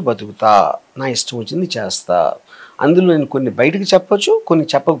వచ్చినట్టు బతుకుతా, నా ఇష్టం వచ్చింది చేస్తా. అందులో నేను కొన్ని బయటకు చెప్పొచ్చు, కొన్ని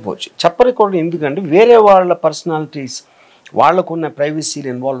చెప్పకపోవచ్చు. చెప్పకూడదు. ఎందుకంటే వేరే వాళ్ళ పర్సనాలిటీస్, వాళ్ళకున్న ప్రైవసీలు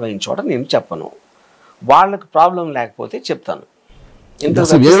ఇన్వాల్వ్ అయిన చోట నేను చెప్పను. వాళ్ళకి ప్రాబ్లం లేకపోతే చెప్తాను.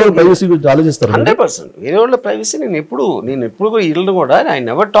 100% వేరే వాళ్ళ ప్రైవసీ నేను ఎప్పుడు కూడా ఇల్లు కూడా I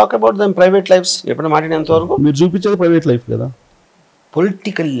never talk about them private lifes. ఎప్పుడు మాట్లాడేంత వరకు మీరు చూపించేది ప్రైవేట్ లైఫ్ కదా.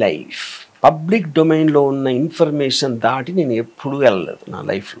 పొలిటికల్ లైఫ్, పబ్లిక్ డొమైన్లో ఉన్న ఇన్ఫర్మేషన్ దాటి నేను ఎప్పుడూ వెళ్ళలేదు నా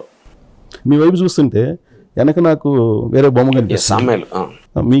లైఫ్లో. మీ వైపు చూస్తుంటే వెనక నాకు వేరే బొమ్మ కనిపిస్తుంది.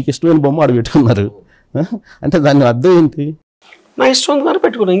 మీకు ఇష్టమైన బొమ్మ ఆడ పెట్టుకున్నారు అంటే దాని అర్థం ఏంటి? నా ఇష్టం ఉంది కానీ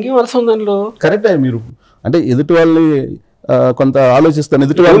పెట్టుకున్నాను, ఇంకేం అర్థం దానిలో. కరెక్టే. మీరు అంటే ఎదుటి వాళ్ళని కొంత ఆలోచిస్తాను,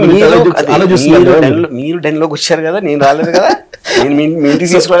 ఎదుటి వాళ్ళు మీరు డెన్లోకి వచ్చారు కదా, నేను రాలేదు కదా, నేను మీ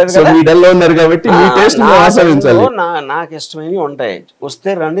ఇంటికి తీసుకోలేదు కదా. మీ డెన్లో ఉన్నారు కాబట్టి మీ టేస్ట్ ఆస్వాదించాలి. నాకు ఇష్టమైనవి ఉంటాయి, వస్తే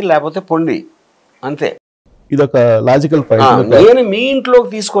రండి లేకపోతే పొండి, అంతే. ఇది ఒక లాజికల్ పాయింట్. నేను మీ ఇంట్లోకి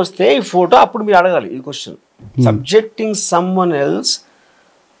తీసుకొస్తే ఈ ఫోటో, అప్పుడు మీరు అడగాలి ఈ question. Subjecting someone else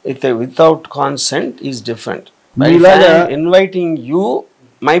without consent is different. Inviting you,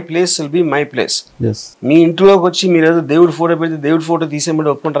 my place will be my place. మీ ఇంట్లోకి వచ్చి మీరు ఏదో దేవుడి ఫోటో పెడితే దేవుడి ఫోటో తీసేయమంటే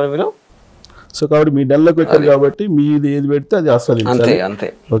ఒప్పుకుంటారా మీరు? సో కాబట్టి మీ డెన్లోకి వచ్చారు కాబట్టి మీది ఏది పెడితే అది ఆస్వాదించాలి. అంతే.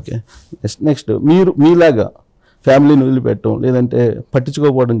 ఓకే. నెక్స్ట్ మీరు మీలాగా ఫ్యామిలీని వదిలిపెట్టడం, లేదంటే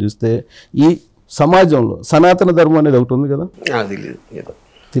పట్టించుకోకపోవడం చూస్తే ఈ సమాజంలో సనాతన ధర్మం అనేది ఒకటి ఉంది కదా.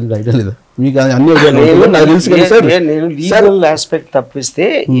 తెలియదు, ఐడియా లేదా మీకు? అన్ని నేను లీగల్ ఆస్పెక్ట్ తప్పిస్తే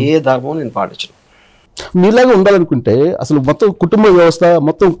ఏ ధర్మం నేను పాటించను. మీలాగా ఉండాలనుకుంటే అసలు మొత్తం కుటుంబ వ్యవస్థ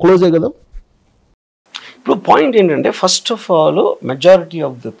మొత్తం క్లోజే కదా. ఇప్పుడు పాయింట్ ఏంటంటే, first of all majority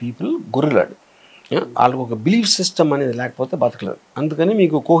of the people గొర్రెలాడు. వాళ్ళకు ఒక బిలీఫ్ సిస్టమ్ అనేది లేకపోతే బతకలేదు. అందుకని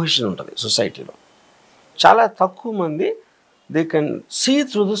మీకు కోహెషన్ ఉంటుంది సొసైటీలో. చాలా తక్కువ మంది they can see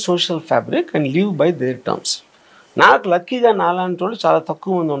through the social fabric and live by their terms. నాకు లక్కీగా నాలాంటి వాళ్ళు చాలా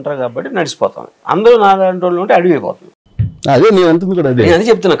తక్కువ మంది ఉంటారు కాబట్టి నడిచిపోతాను. అందరూ నాలాంటి వాళ్ళు ఉంటే అడివి అయిపోతుంది. అదే నేను అంటుంది కూడా అదే. నేను అదే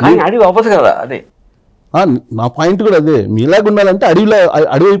చెప్తున్నా, కానీ అడివి అవ్వదు కదా. అదే నా పాయింట్ కూడా అదే. మీలాగా ఉండాలంటే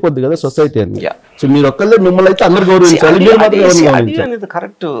అడవి అయిపోద్ది కదా సొసైటీ అని. సో మీరు ఒక్కళ్ళే మిమ్మల్ని అయితే అందరు గౌరవించాలి. అనేది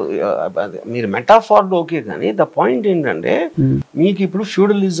కరెక్ట్. మీరు మెటాఫార్లో ఓకే, కానీ ద పాయింట్ ఏంటంటే, మీకు ఇప్పుడు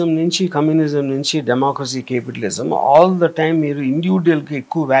ఫ్యూడలిజం నుంచి, కమ్యూనిజం నుంచి, democracy, capitalism, all the time మీరు ఇండివిజువల్కి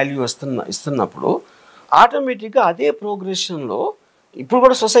ఎక్కువ వాల్యూ ఇస్తున్నప్పుడు ఆటోమేటిక్గా అదే ప్రోగ్రెషన్లో ఇప్పుడు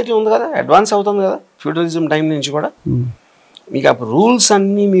కూడా సొసైటీ ఉంది కదా, అడ్వాన్స్ అవుతుంది కదా. ఫ్యూడలిజం టైం నుంచి కూడా మీకు అప్పుడు రూల్స్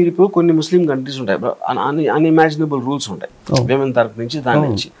అన్నీ, మీరు ఇప్పుడు కొన్ని ముస్లిం కంట్రీస్ ఉంటాయి, అన్ఇమాజినబుల్ రూల్స్ ఉంటాయి విమెన్ తరఫు నుంచి, దాని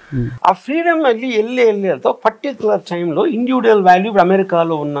నుంచి. ఆ ఫ్రీడమ్ వెళ్ళి పర్టికులర్ టైంలో ఇండివిజువల్ వాల్యూ ఇప్పుడు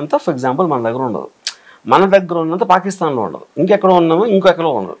అమెరికాలో ఉన్నంత, ఫర్ ఎగ్జాంపుల్ మన దగ్గర ఉండదు, మన దగ్గర ఉన్నంత పాకిస్తాన్లో ఉండదు, ఇంకెక్కడో ఉన్నామో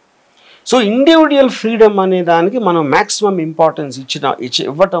ఇంకెక్కడో ఉండదు. సో ఇండివిజువల్ ఫ్రీడమ్ అనే దానికి మనం మ్యాక్సిమం ఇంపార్టెన్స్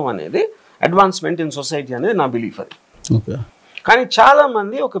ఇవ్వటం అనేది అడ్వాన్స్మెంట్ ఇన్ సొసైటీ అనేది నా బిలీఫ్. అది కానీ చాలా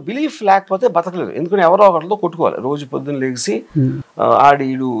మంది ఒక బిలీఫ్ లేకపోతే బతకలేదు. ఎందుకంటే ఎవరో ఒకరితో కొట్టుకోవాలి. రోజు పొద్దున్న లేచి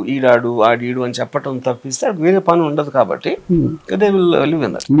ఆడీడు ఈడాడు ఆడీడు అని చెప్పటం తప్పిస్తే అది వేరే పని ఉండదు. కాబట్టి they will live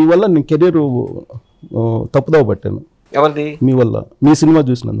in that. మీ వల్ల నేను కెరీర్ తప్పుదోవ పట్టాను. ఎవరిది? మీ వల్ల, మీ సినిమా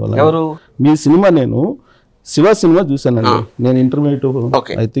చూసినందువల్ల. ఎవరు? మీ సినిమా నేను శివ సినిమా చూశానండి. నేను intermediate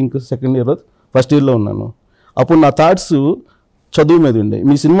I think second year first ఇయర్లో ఉన్నాను. అప్పుడు నా థాట్స్ చదువు మీద ఉండే.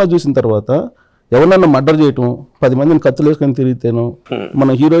 మీ సినిమా చూసిన తర్వాత ఎవరన్నా మర్డర్ చేయటం, 10 మందిని కత్తులు వేసుకొని తిరిగితేనో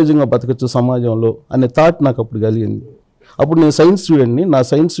మనం హీరోయిజంగా బతకచ్చు సమాజంలో అనే థాట్ నాకు అప్పుడు కలిగింది. అప్పుడు నేను సైన్స్ స్టూడెంట్ని. నా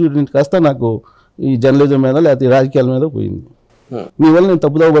సైన్స్ స్టూడెంట్ కాస్త నాకు ఈ జర్నలిజం మీద లేకపోతే రాజకీయాల మీద పోయింది. మీ వల్ల నేను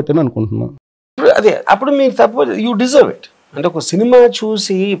తప్పుదావ పట్టాను అనుకుంటున్నాను. అదే అప్పుడు మీరు తప్పు, యూ డిజర్వ్ ఇట్. అంటే ఒక సినిమా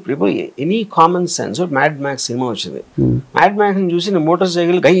చూసి ఇప్పుడు any common sense, mad max cinema వచ్చింది. మ్యాడ్ మ్యాక్స్ని చూసి నేను మోటార్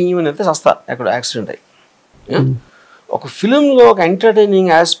సైకిల్ గయ్యమని అయితే సస్తా ఎక్కడ యాక్సిడెంట్ అయ్యి. ఒక ఫిలింలో ఒక ఎంటర్టైనింగ్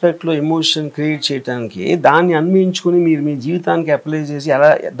ఆస్పెక్ట్లో ఎమోషన్ క్రియేట్ చేయడానికి దాన్ని అన్వయించుకుని మీరు మీ జీవితానికి అప్లై చేసి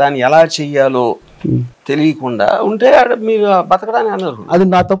దాన్ని ఎలా చెయ్యాలో తెలియకుండా ఉంటే మీరు బతకడానికి అన్నారు. అది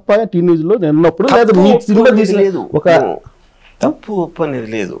నా తప్ప టీనేజ్లో నేను ఉన్నప్పుడు లేదు, ఒక తప్పు ఒప్పు అనేది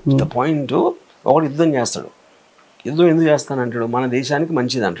లేదు. ద పాయింట్, ఒకడు యుద్ధం చేస్తాడు. యుద్ధం ఎందుకు చేస్తానంటాడు? మన దేశానికి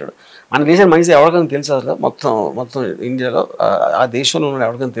మంచిది అంటాడు. మన దేశానికి మంచిది ఎవరికైనా తెలుస్తుందా? మొత్తం ఇండియాలో ఆ దేశంలో ఉన్న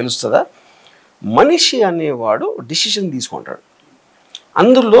ఎవరికైనా తెలుస్తుందా? మనిషి అనేవాడు డిసిషన్ తీసుకుంటాడు.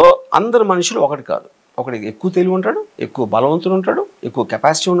 అందులో అందరు మనుషులు ఒకటి కాదు. ఒకడికి ఎక్కువ తెలివి ఉంటాడు, ఎక్కువ బలవంతుడు ఉంటాడు, ఎక్కువ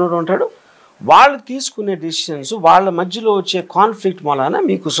కెపాసిటీ ఉన్నవాడు ఉంటాడు. వాళ్ళు తీసుకునే డిసిషన్స్, వాళ్ళ మధ్యలో వచ్చే కాన్ఫ్లిక్ట్ వలన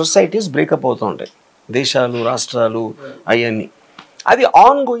మీకు సొసైటీస్ బ్రేకప్ అవుతూ ఉంటాయి. దేశాలు, రాష్ట్రాలు, అవన్నీ. అది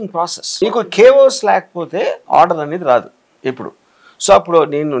ఆన్ గోయింగ్ ప్రాసెస్. మీకు కేవోస్ లేకపోతే ఆర్డర్ అనేది రాదు ఎప్పుడు. సో అప్పుడు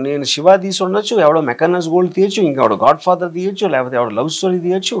నేను శివ తీసి ఉండొచ్చు, ఎవడో మెకానస్ గోల్డ్ తీయచ్చు, ఇంకెవడో గాడ్ ఫాదర్ తీయచ్చు, లేకపోతే ఎవడో లవ్ స్టోరీ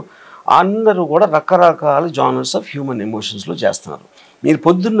తీయచ్చు. అందరూ కూడా రకరకాల జానర్స్ ఆఫ్ హ్యూమన్ ఎమోషన్స్లో చేస్తున్నారు. మీరు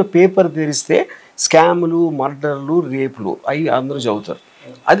పొద్దున్న పేపర్ తెరిస్తే స్కాములు, మర్డర్లు, రేపులు అవి అందరూ చదువుతారు.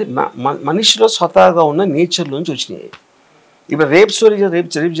 అది మనిషిలో స్వతహాగా ఉన్న నేచర్లోంచి వచ్చినాయి. ఇప్పుడు రేప్ స్టోరీ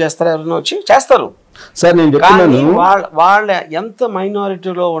రేప్ చేస్తారా? ఎవరైనా వచ్చి చేస్తారు సార్. నేను చెప్తున్నాను, వాళ్ళ ఎంత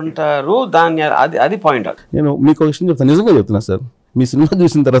మైనారిటీలో ఉంటారు దాన్ని, అది పాయింట్. నేను మీకు ఒక విషయం చెప్తాను, నిజంగా చెప్తున్నా సార్. మీ సినిమా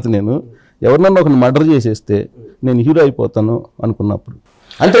చూసిన తర్వాత నేను ఎవరినన్నా ఒకరిని మర్డర్ చేసేస్తే నేను హీరో అయిపోతాను అనుకున్నప్పుడు,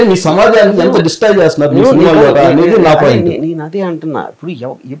 అంటే మీ సమాజాన్ని ఎంత డిస్టర్బ్ చేస్తున్నారు అనేది నా పాయింట్. నేను అదే అంటున్నా. ఇప్పుడు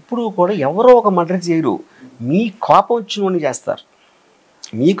ఎప్పుడు కూడా ఎవరో ఒక మర్డర్ చేయరు, మీ కోపం వచ్చిన చేస్తారు,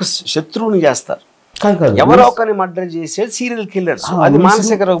 మీకు శత్రువుని చేస్తారు. ఎవరో ఒకరిని మర్డర్ చేసే సీరియల్ కిల్లర్స్. అది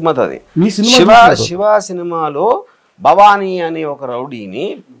మానసిక రుగ్మత. అది శివ సినిమాలో భవానీ అనే ఒక రౌడీని,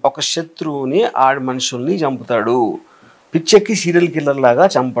 ఒక శత్రువుని, మనుషుల్ని చంపుతాడు. పిచ్చెక్కి సీరియల్ కిల్లర్ లాగా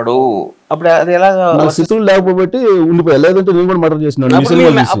చంపడు. అప్పుడు అది ఎలా? శత్రువులు లేకపోతే ఉండిపోయాయి, లేదంటే నేను కూడా మర్డర్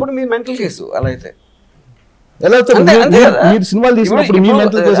చేసినాను. అప్పుడు మీ మెంటల్ కేసు. అలా అయితే ఎలా? మీరు సినిమాలు తీసినప్పుడు మీ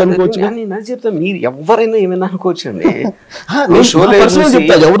మెంటల్ కేసు అనుకోవచ్చు. నేను చెప్తాను, మీరు ఎవరైనా ఏమైనా అనుకోవచ్చు అండి.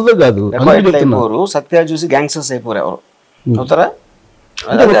 ఎవరిదో కాదు, సత్య చూసి గ్యాంగ్స్టర్స్ అయిపోరు. ఎవరు అవుతారా?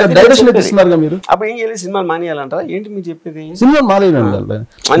 డైరెక్షన్ ఇస్తున్నారు మీరు. అప్పుడు ఏం చేయాలి? సినిమాలు మానేయాలంటారా ఏంటి మీరు చెప్పేది? సినిమా మానేయాలి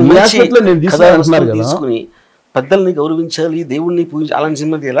తీసుకుని పెద్దల్ని గౌరవించాలి, దేవుడిని పూజించాలి, అలాంటి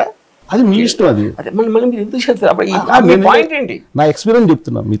సినిమా తీయాలా? అది మీ ఇష్టం. అది మళ్ళీ మీరు ఎందుకు చేస్తారు? పాయింట్ ఏంటి? నా ఎక్స్పీరియన్స్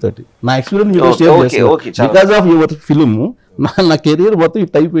చెప్తున్నా మీతోటి. నా experience because of your film నా కెరీర్ మొత్తం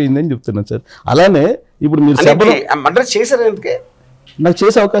ఇట్ అయిపోయింది అని చెప్తున్నాను సార్. అలానే ఇప్పుడు మీరు మర్డర్ చేశారు, ఎందుకే నాకు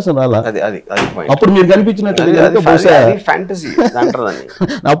చేసే అవకాశం రాలా. అప్పుడు మీరు కనిపించినట్టయితే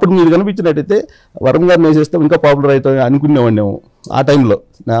అప్పుడు మీరు కనిపించినట్టయితే వరం గారిని వేసేస్తే ఇంకా పాపులర్ అవుతాయి అనుకునేవాడిని ఆ టైంలో.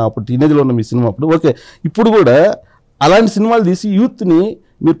 అప్పుడు టీనేజ్లో ఉన్న మీ సినిమా అప్పుడు. ఓకే, ఇప్పుడు కూడా అలాంటి సినిమాలు తీసి యూత్ని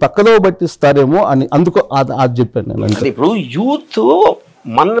మీరు పక్కదో పట్టిస్తారేమో అని అందుకో అది చెప్పాను నేను. ఇప్పుడు యూత్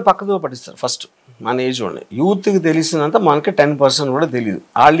మనల్ని పక్కదో పట్టిస్తారు. ఫస్ట్ మన ఏజ్ వాళ్ళని యూత్కి తెలిసినంత మనకి 10% కూడా తెలియదు.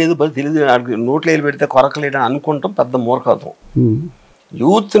 వాళ్ళు ఏదో తెలియదు, నోట్లో వేలు పెడితే కొరకలేదని అనుకుంటాం, పెద్ద మూర్ఖత్వం.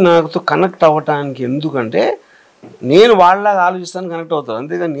 యూత్ నాకుతో కనెక్ట్ అవ్వటానికి ఎందుకంటే నేను వాళ్ళలాగా ఆలోచిస్తాను, కనెక్ట్ అవుతాను.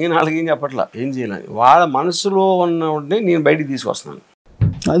 అంతేగాని నేను వాళ్ళకి ఏం చెప్పట్లా, ఏం చేయాలని. వాళ్ళ మనసులో ఉన్నవాడిని నేను బయటికి తీసుకొస్తున్నాను.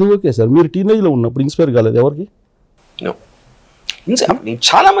 అది ఓకే సార్. మీరు టీనేజ్లో ఉన్నప్పుడు ఇన్స్పైర్ కాలేదు ఎవరికి? నేను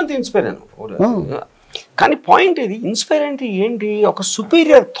చాలా మంది ఇన్స్పైర్ అయ్యాను. కానీ పాయింట్ ఇది, ఇన్స్పైర్ అంటే ఏంటి? ఒక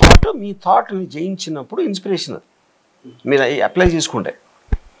సుపీరియర్ థాట్ మీ థాట్ని జయించినప్పుడు ఇన్స్పిరేషన్ అది మీరు అప్లై చేసుకుంటే.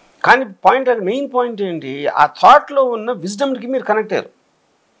 కానీ మెయిన్ పాయింట్ ఏంటి? ఆ థాట్లో ఉన్న విజ్డమ్కి మీరు కనెక్ట్ అయ్యారు.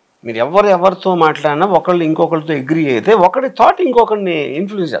 మీరు ఎవరితో మాట్లాడినా ఒకళ్ళు ఇంకొకరితో అగ్రీ అయితే ఒకటి థాట్ ఇంకొకరిని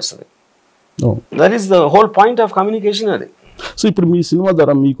ఇన్ఫ్లుయెన్స్ చేస్తుంది. That is the whole point of communication అది. సో ఇప్పుడు మీ సినిమా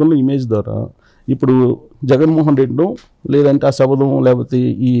ద్వారా మీకున్న ఇమేజ్ ద్వారా ఇప్పుడు జగన్మోహన్ రెడ్డి లేదంటే ఆ శబదం లేకపోతే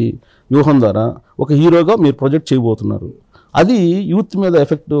ఈ వ్యూహం ద్వారా ఒక హీరోగా మీరు ప్రొజెక్ట్ చేయబోతున్నారు. అది యూత్ మీద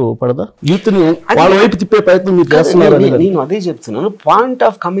ఎఫెక్ట్ పడదా? యూత్ని వాళ్ళ వైపు తిప్పే ప్రయత్నం మీరు చేస్తున్నారు. నేను అదే చెప్తున్నాను, పాయింట్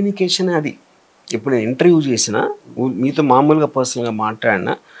ఆఫ్ కమ్యూనికేషన్ అది. ఇప్పుడు నేను ఇంటర్వ్యూ చేసినా, మీతో మామూలుగా పర్సనల్గా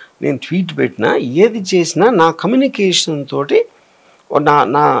మాట్లాడినా, నేను ట్వీట్ పెట్టినా, ఏది చేసినా నా కమ్యూనికేషన్ తోటి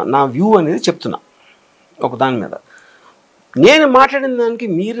నా వ్యూ అనేది చెప్తున్నా ఒక దాని మీద. నేను మాట్లాడిన దానికి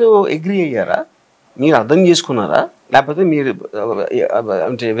మీరు అగ్రీ అయ్యారా? మీరు అర్థం చేసుకున్నారా లేకపోతే మీరు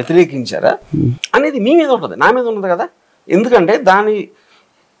అంటే వ్యతిరేకించారా అనేది మీ మీద ఉంటుంది, నా మీద ఉండదు కదా. ఎందుకంటే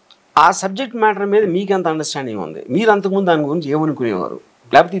ఆ సబ్జెక్ట్ మ్యాటర్ మీద మీకు ఎంత అండర్స్టాండింగ్ ఉంది, మీరు అంతకుముందు దాని గురించి ఏమనుకునేవారు,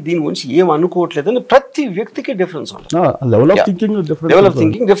 లేకపోతే దీని గురించి ఏం అనుకోవట్లేదు అని ప్రతి వ్యక్తికి డిఫరెన్స్ ఉంటుంది, లెవెల్ ఆఫ్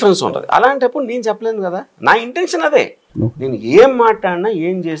థింకింగ్ డిఫరెన్స్ ఉంటుంది. అలాంటప్పుడు నేను చెప్పలేను కదా, నా ఇంటెన్షన్ అదే. నేను ఏం మాట్లాడినా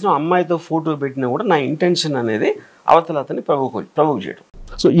ఏం చేసినా అమ్మాయితో ఫోటో పెట్టినా కూడా నా ఇంటెన్షన్ అనేది అవతల అతన్ని ప్రవోక్ చేయడం.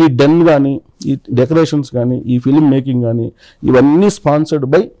 సో ఈ డెన్ కానీ ఈ డెకరేషన్స్ కానీ ఈ ఫిలిం మేకింగ్ కానీ ఇవన్నీ sponsored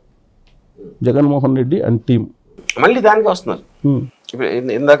by Jaganmohan Reddy and team. మళ్ళీ దానికి వస్తున్నారు. ఇప్పుడు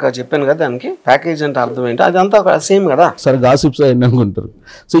ఇందాక చెప్పాను కదా, దానికి ప్యాకేజ్ అంటే అర్థం ఏంటి, అది అంతా సేమ్ కదా. సరే గాసిప్స్ అయ్యి అనుకుంటారు.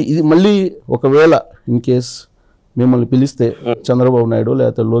 సో ఇది మళ్ళీ ఒకవేళ ఇన్ కేస్ మిమ్మల్ని పిలిస్తే చంద్రబాబు నాయుడు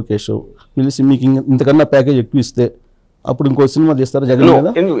లేకపోతే లోకేష్ పిలిచి మీకు ఇంతకన్నా ప్యాకేజ్ ఎక్కువ ఇస్తే అప్పుడు ఇంకో సినిమా తీస్తారు జగన్ మీద?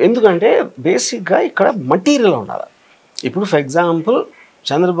 ఎందుకంటే బేసిక్గా ఇక్కడ మటీరియల్ ఉండాలి. ఇప్పుడు ఫర్ ఎగ్జాంపుల్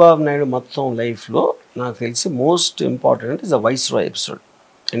చంద్రబాబు నాయుడు మొత్తం లైఫ్లో నాకు తెలిసి most important is the viceroy episode,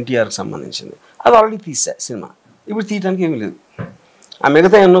 ఎన్టీఆర్కి సంబంధించింది. అది ఆల్రెడీ తీసా సినిమా, ఇప్పుడు తీయడానికి ఏమీ లేదు. ఆ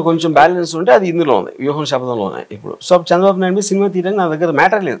మిగతా ఎన్నో కొంచెం బ్యాలెన్స్ ఉంటే అది ఇందులో ఉంది, వ్యూహం శబ్దంలో ఉన్నాయి ఇప్పుడు. సో చంద్రబాబు నాయుడు సినిమా తీయడానికి నా దగ్గర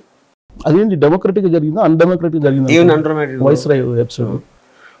మ్యాటర్ లేదు. అదేంటి డెమోక్రటిక్ జరిగిందా అన్డెమోక్రటిక్ జరిగిందా? Even undemocratic viceroy episode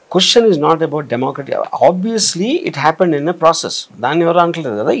question is not about democratic. Obviously it happened in a process, దాన్ని ఎవరు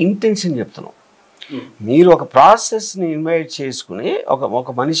అంటలేదు కదా, ఇంటెన్షన్ చెప్తున్నాం. మీరు ఒక ప్రాసెస్ని ఇన్వైట్ చేసుకుని ఒక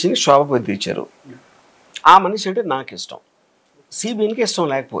మనిషిని శోభపతి ఇచ్చారు, ఆ మనిషి అంటే నాకు ఇష్టం, సిబిఎన్కి ఇష్టం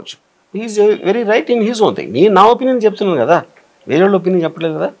లేకపోవచ్చు, is very right in his own thing. నేను నా ఒపీనియన్ చెప్తున్నాను కదా, వేరే వాళ్ళ ఒపీనియన్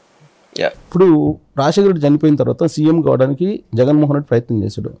చెప్పలేదు కదా. ఇప్పుడు రాజశేఖర రెడ్డి చనిపోయిన తర్వాత సీఎం కావడానికి జగన్మోహన్ రెడ్డి ప్రయత్నం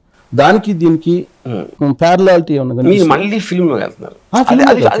చేశాడు, దానికి దీనికి ప్యారలాలిటీ ఏమన్నా? మీరు మళ్ళీ ఫిల్మ్లో వెళ్తున్నారు,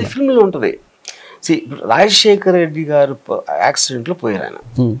 అది ఫిల్మ్లో ఉంటుంది. రాజశేఖర రెడ్డి గారు యాక్సిడెంట్లో పోయారు ఆయన.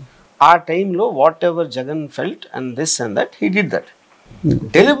 ఆ టైంలో what ever Jagan felt and this and that he did that.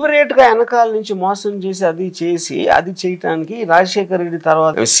 డెలిబరేట్గా వెనకాల నుంచి మోసం చేసి అది చేయటానికి రాజశేఖర రెడ్డి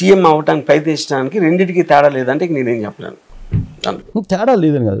తర్వాత సీఎం అవ్వటానికి ప్రయత్నించడానికి రెండింటికి తేడా లేదంటే నేనేం చెప్పలేను. తేడా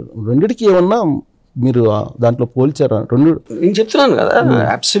లేదని కాదు, రెండింటికి ఏమన్నా మీరు దాంట్లో పోల్చారా? నేను చెప్తున్నాను కదా,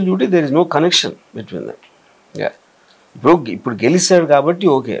 absolutely there is no connection between that. ఇప్పుడు గెలిచాడు కాబట్టి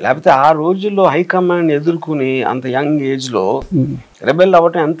ఓకే, లేకపోతే ఆ రోజుల్లో హైకమాండ్ ఎదుర్కొని అంత యంగ్ ఏజ్లో రెబెల్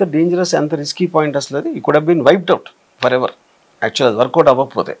అవ్వటం ఎంత డేంజరస్, ఎంత రిస్కీ పాయింట్ అసలు. అది ఈ could have been wiped out for ever. Actual అది వర్కౌట్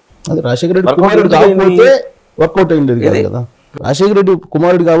అవ్వకపోతే, అది రాజశేఖర రెడ్డి కుమారుడు కాకపోతే వర్కౌట్ అయింది కదా. రాజశేఖర రెడ్డి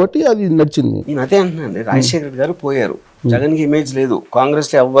కుమారుడు కాబట్టి అది నడిచింది. నేను అదే అంటున్నాను, రాజశేఖర రెడ్డి గారు పోయారు, జగన్కి ఇమేజ్ లేదు,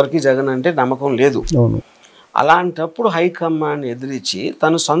 కాంగ్రెస్లో ఎవ్వరికి జగన్ అంటే నమ్మకం లేదు. అలాంటప్పుడు హైకమాండ్ ఎదిరించి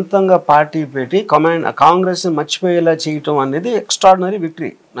తను సొంతంగా పార్టీ పెట్టి కాంగ్రెస్ మర్చిపోయేలా చేయటం అనేది ఎక్స్ట్రాడినరీ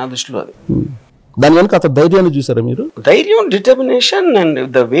విక్టరీ నా దృష్టిలో. అది దాని వెనక అతను ధైర్యాన్ని చూసారా మీరు? ధైర్యం, determination and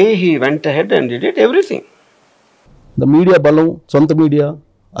the way he went ahead and did it everything. The media బలం, సొంత మీడియా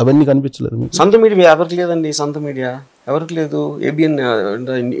అవన్నీ కనిపించలేదు మీకు? సొంత మీడియా ఎవరికి లేదండి, సొంత మీడియా ఎవరికి లేదు. ఏబిఎన్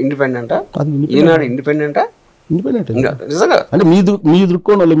ఇండిపెండెంటా, ఈనాడు ఇండిపెండెంటా? అంటే మీ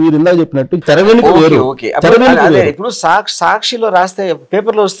దృక్కోణంలో మీరు ఇందాక చెప్పినట్టు తెర వెనుక వేరు. ఇప్పుడు సాక్షిలో రాస్తే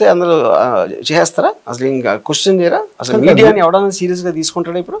పేపర్లో వస్తే అందరూ చేస్తారా? అసలు ఇంకా క్వశ్చన్ చేయరా? అసలు మీడియాని ఎవడన్నా సీరియస్ గా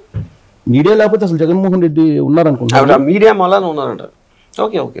తీసుకుంటాడా? ఇప్పుడు మీడియా లేకపోతే అసలు జగన్మోహన్ రెడ్డి ఉన్నారనుకుంటా. మీడియా మళ్ళా ఉన్నారంటారు.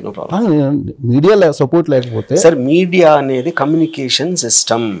 Okay okay, no problem. Media support లేకపోతే సార్, మీడియా అనేది కమ్యూనికేషన్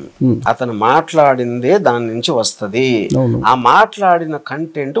సిస్టమ్. అతను మాట్లాడిందే దాని నుంచి వస్తుంది. ఆ మాట్లాడిన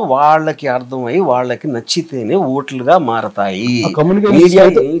కంటెంట్ వాళ్ళకి అర్థమై వాళ్ళకి నచ్చితేనే ఓట్లుగా మారతాయి. మీడియా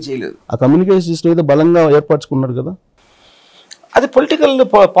ఏం చేయలేదు. ఆ కమ్యూనికేషన్ సిస్టమ్ అయితే బలంగా ఏర్పరచుకున్నారు కదా. అది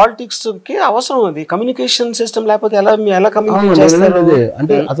పాలిటిక్స్ కి అవసరం. అది కమ్యూనికేషన్ సిస్టమ్ లేకపోతే ఎలా కమ్యూనికేట్ చేస్తారు?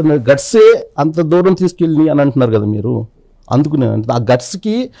 అంటే అతను గట్సే అంత దూరం తీసుకెళ్ళి అని అంటున్నారు కదా మీరు. అందుకునే ఆ గట్స్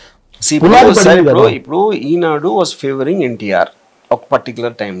కి ఇప్పుడు ఈనాడు వాజ్ ఫేవరింగ్ ఎన్టీఆర్ ఒక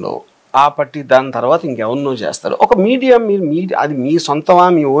పర్టికులర్ టైంలో, దాని తర్వాత ఇంకెవరినో చేస్తారు. ఒక మీడియా మీరు అది మీ సొంతమా,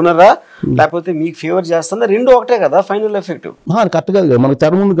 మీ ఓనరా, లేకపోతే మీకు ఫేవర్ చేస్తుందా? రెండు ఒకటే కదా ఫైనల్ ఎఫెక్టివ్. కరెక్ట్ గా మనకు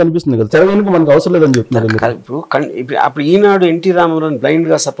తెర ముందు కనిపిస్తుంది కదా, తెర వెనుక మనకు అవసరం లేదని చెప్తున్నారు. ఇప్పుడు ఈనాడు ఎన్టీ రామారావు బ్లైండ్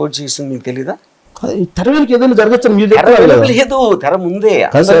గా సపోర్ట్ చేసింది మీకు తెలీదా? తెర వెనుక ఏదైనా జరగచ్చు మీరు లేదు, తెర ముందే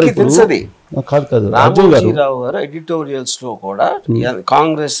తెలుసది. రామోజీరావు గారు ఎడిటోరియల్స్ లో కూడా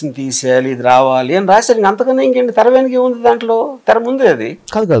కాంగ్రెస్ ని తీసేయాలి, ఇది రావాలి అని రాశారు. అంతకన్నా ఇంకేంటి, తెర వెనుక ఏముంది దాంట్లో? తెర ముందే అది.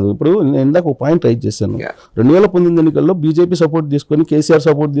 కాదు ఇప్పుడు నేను ఇందాక ఒక పాయింట్ రైజ్ చేశాను. 2019 ఎన్నికల్లో బీజేపీ సపోర్ట్ తీసుకొని, కేసీఆర్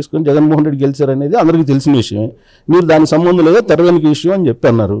సపోర్ట్ తీసుకొని జగన్మోహన్ రెడ్డి గెలిచారు అనేది అందరికీ తెలిసిన విషయమే. మీరు దానికి సంబంధం లేదా తెర వెనుక ఇష్యూ అని చెప్పి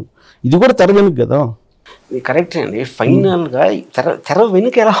అన్నారు. ఇది కూడా తెర వెనుక కదా. కరెక్ట్ అండి. ఫైనల్ గా తెర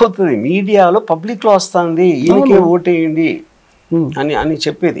వెనుక ఎలా అవుతుంది? మీడియాలో పబ్లిక్ లో వస్తుంది, ఈయనకే ఓటేయండి. అని అని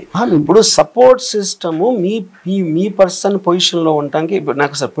చెప్పేది. ఇప్పుడు సపోర్ట్ సిస్టము మీ మీ పర్సన్ పొజిషన్లో ఉండటానికి ఇప్పుడు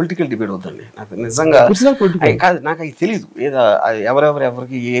నాకు అసలు పొలిటికల్ డిబేట్ అవుతుంది. నాకు నిజంగా కాదు, నాకు అది తెలియదు ఏదో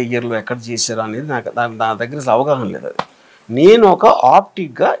ఎవరికి ఏ ఇయర్లో ఎక్కడ చేశారో అనేది నాకు నా దగ్గర అవగాహన లేదు. అది నేను ఒక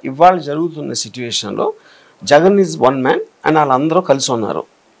ఆప్టిక్గా ఇవాళ జరుగుతున్న సిచ్యువేషన్లో Jagan is one man and వాళ్ళందరూ కలిసి ఉన్నారు.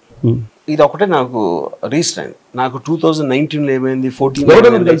 ఇది ఒకటే నాకు రీసెంట్ అయింది. నాకు 2019లో ఏమైంది,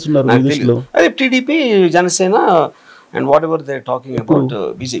 14 అదే TDP, Janasena and what ever they talking about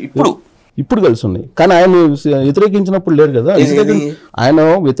BJP ఇప్పుడు కలిసి ఉన్నాయి. కానీ ఆయన వ్యతిరేకించినప్పుడు లేరు కదా, ఆయన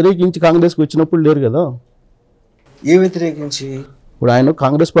వ్యతిరేకించి కాంగ్రెస్కి వచ్చినప్పుడు లేరు కదా. ఏ వ్యతిరేకించి? ఇప్పుడు ఆయన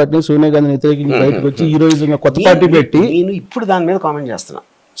కాంగ్రెస్ పార్టీని సోనియా గాంధీని వ్యతిరేకించి బయటకు వచ్చి హీరోయిజంగా కొత్త పార్టీ పెట్టి నేను ఇప్పుడు దాని మీద కామెంట్ చేస్తున్నా.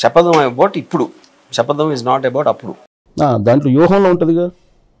 చెప్పదం అబౌట్ ఇప్పుడు, చెప్పదం ఇస్ నాట్ అబౌట్ అప్పుడు. దాంట్లో వ్యూహంలో ఉంటుందిగా,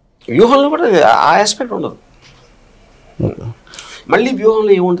 వ్యూహంలో కూడా ఆ ఆస్పెక్ట్ ఉండదు. మళ్ళీ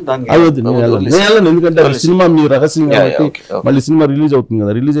వ్యూహంలో ఏముంటుంది ఎందుకంటే సినిమా మీ రహస్యం కాబట్టి మళ్ళీ సినిమా రిలీజ్ అవుతుంది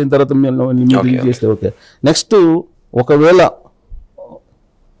కదా, రిలీజ్ అయిన తర్వాత రిలీజ్ చేస్తే ఓకే. నెక్స్ట్ ఒకవేళ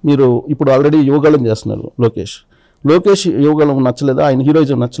మీరు ఇప్పుడు ఆల్రెడీ యోగాలం చేస్తున్నారు, లోకేష్ యోగాలం నచ్చలేదా, ఆయన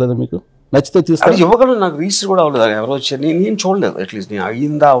హీరోయిజం నచ్చలేదా మీకు? నచ్చితే తీస్తారు. యువకుడు నాకు రీసెర్చ్ కూడా అవ్వలేదు, ఎవరో వచ్చారు, నేను చూడలేదు. అట్లీస్ట్ నేను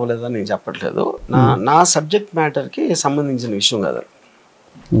అయ్యిందా అవ్వలేదా నేను చెప్పట్లేదు. నా సబ్జెక్ట్ మ్యాటర్కి సంబంధించిన విషయం కాదు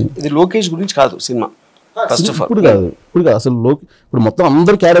ఇది. లోకేష్ గురించి కాదు సినిమా. ఇప్పుడు కాదు అసలు ఇప్పుడు మొత్తం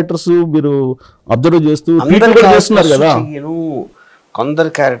అందరు క్యారెక్టర్స్ మీరు అబ్జర్వ్ చేస్తూ చేస్తున్నారు కదా. నేను కొందరు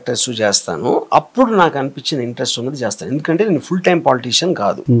క్యారెక్టర్స్ చేస్తాను, అప్పుడు నాకు అనిపించిన ఇంట్రెస్ట్ ఉన్నది చేస్తాను. ఎందుకంటే నేను ఫుల్ టైం పాలిటీషియన్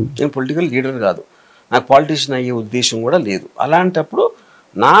కాదు, నేను పొలిటికల్ లీడర్ కాదు, నాకు పాలిటీషియన్ అయ్యే ఉద్దేశం కూడా లేదు. అలాంటప్పుడు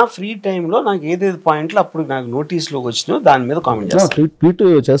నా ఫ్రీ టైంలో నాకు ఏదేది పాయింట్లు అప్పుడు నాకు నోటీస్లోకి వచ్చినాయో దాని మీద కామెంట్ చేస్తాను. ట్వీట్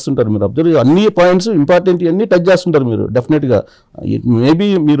చేస్తుంటారు మీరు, అబ్జర్వ్ అన్ని పాయింట్స్ ఇంపార్టెంట్ అన్ని టచ్ చేస్తుంటారు మీరు. డెఫినెట్గా మేబీ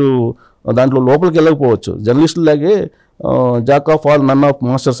మీరు దాంట్లో లోపలికి వెళ్ళకపోవచ్చు, జర్నలిస్టులు లాగే Jack of all none of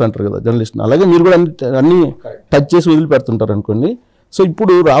masters అంటారు కదా జర్నలిస్ట్, అలాగే మీరు కూడా అన్ని టచ్ చేసి వదిలిపెడుతుంటారు అనుకోండి. సో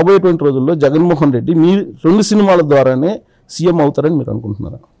ఇప్పుడు రాబోయేటువంటి రోజుల్లో జగన్మోహన్ రెడ్డి మీ 2 సినిమాల ద్వారానే సీఎం అవుతారని మీరు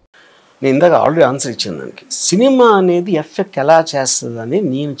అనుకుంటున్నారా? నేను ఇందాక ఆల్రెడీ ఆన్సర్ ఇచ్చిన దానికి. సినిమా అనేది ఎఫెక్ట్ ఎలా చేస్తుందని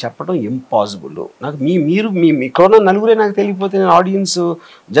నేను చెప్పడం ఇంపాసిబుల్. నాకు మీరు ఇక్కడ నలుగురే నాకు తెలియకపోతే నేను ఆడియన్స్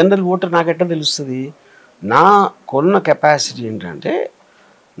జనరల్ ఓటర్ నాకు ఎట్లా తెలుస్తుంది? నా కొన్న కెపాసిటీ ఏంటంటే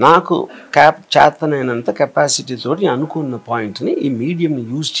నాకు చేతనైనంత కెపాసిటీతో అనుకున్న పాయింట్ని ఈ మీడియంని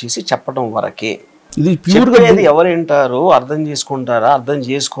యూజ్ చేసి చెప్పడం వరకే. ఇది చెప్పేది ఎవరేంటారో అర్థం చేసుకుంటారా, అర్థం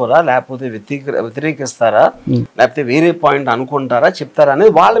చేసుకోరా, లేకపోతే వ్యతిరేకిస్తారా, లేకపోతే వేరే పాయింట్ అనుకుంటారా, చెప్తారా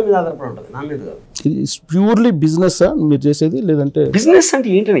అనేది వాళ్ళ మీద ఆధారపడి ఉంటుంది, నా మీద కాదు. ప్యూర్లీ బిజినెస్ మీరు చేసేది, లేదంటే బిజినెస్ అంటే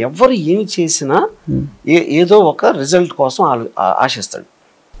ఏంటంటే ఎవరు ఏమి చేసినా ఏదో ఒక రిజల్ట్ కోసం ఆశిస్తాడు.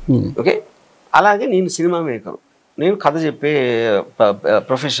 ఓకే, అలాగే నేను సినిమా మేకర్, నేను కథ చెప్పే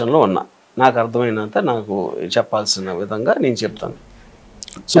ప్రొఫెషన్లో ఉన్నా, నాకు అర్థమైనంత నాకు చెప్పాల్సిన విధంగా నేను చెప్తాను.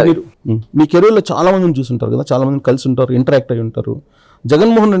 సో మీరు మీ కెరీర్లో చాలా మందిని చూసుంటారు కదా, చాలా మందిని కలిసి ఉంటారు, ఇంటరాక్ట్ అయి ఉంటారు.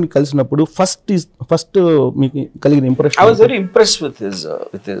 జగన్మోహన్ రెడ్డి కలిసినప్పుడు ఫస్ట్ మీకు కలిగిన impression? I was very impressed with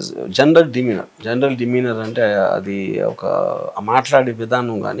his general demeanour అంటే అది ఒక మాట్లాడే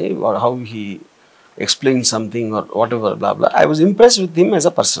విధానం కానీ, how he explain something or what ever blah blah. I was impressed with him as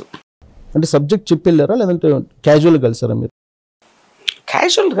a person. అంటే సబ్జెక్ట్ చెప్పి వెళ్ళారా, లేదంటే క్యాజువల్గా కలిసారా మీరు?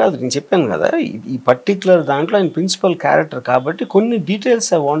 క్యాజువల్ కాదు, నేను చెప్పాను కదా ఈ పర్టిక్యులర్ దాంట్లో ఆయన ప్రిన్సిపల్ క్యారెక్టర్ కాబట్టి కొన్ని details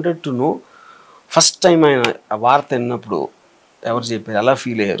I wanted to know. First time ఆయన ఆ వార్త విన్నప్పుడు ఎవరు చెప్పారు, ఎలా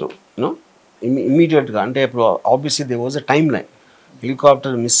ఫీల్ అయ్యారు, యూనో ఇమ్మీడియట్గా. అంటే ఇప్పుడు obviously they was a time line,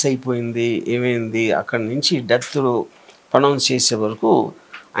 helicopter miss అయిపోయింది, ఏమైంది, అక్కడి నుంచి డెత్ ప్రొనౌన్స్ చేసే వరకు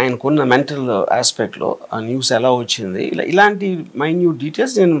ఆయనకున్న మెంటల్ ఆస్పెక్ట్లో ఆ న్యూస్ ఎలా వచ్చింది, ఇలాంటి మైన్యూట్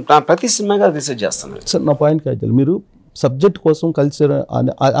డీటెయిల్స్ నేను ప్రతి సినిమాగా రీసెర్చ్ చేస్తాను. సార్ నా పాయింట్ కాదు, మీరు సబ్జెక్ట్ కోసం కల్చర్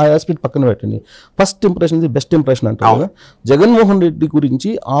ఆ ఆస్పెక్ట్ పక్కన పెట్టండి, ఫస్ట్ ఇంప్రెషన్ ఇది బెస్ట్ ఇంప్రెషన్ అంటారు కదా. జగన్మోహన్ రెడ్డి గురించి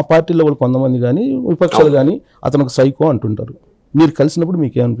ఆ పార్టీలో వాళ్ళు కొంతమంది కానీ విపక్షాలు కానీ అతనికి సైకో అంటుంటారు. మీరు కలిసినప్పుడు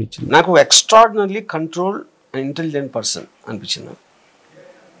మీకు ఏమనిపించింది? నాకు ఎక్స్ట్రాడినరీ కంట్రోల్ ఇంటెలిజెంట్ పర్సన్ అనిపించింది.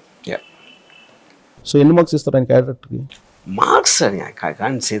 సో ఎన్ని మార్క్స్ ఇస్తారు ఆయన క్యారెక్టర్కి? మార్క్స్ అని I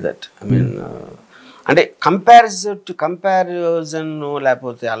can't say that. I mean అంటే కంపారిజన్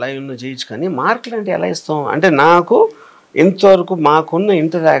లేకపోతే అలా ఉన్న చేయొచ్చు, కానీ మార్కులు అంటే ఎలా ఇస్తాం అంటే నాకు ఇంతవరకు మాకున్న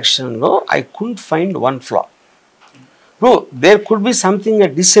ఇంటరాక్షన్లో ఐ కుడ్ ఫైండ్ వన్ ఫ్లా. ఇప్పుడు there could be something I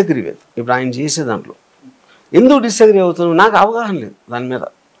disagree with. ఇప్పుడు ఆయన చేసే దాంట్లో ఎందుకు డిసగ్రీ అవుతున్నావు నాకు అవగాహన లేదు దాని మీద.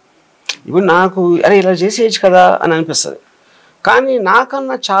 ఇప్పుడు నాకు అరే ఇలా చేసేయచ్చు కదా అని అనిపిస్తుంది, కానీ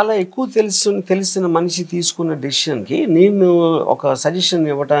నాకన్నా చాలా ఎక్కువ తెలిసిన మనిషి తీసుకున్న డెసిషన్కి నేను ఒక సజెషన్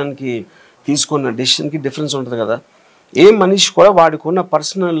ఇవ్వడానికి తీసుకున్న డెసిషన్కి డిఫరెన్స్ ఉంటుంది కదా. ఏ మనిషి కూడా వాడికి ఉన్న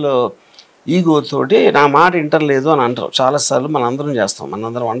పర్సనల్ ఈగోతోటి నా మాట వింటలేదు అని అంటారు చాలాసార్లు. మనందరం చేస్తాం,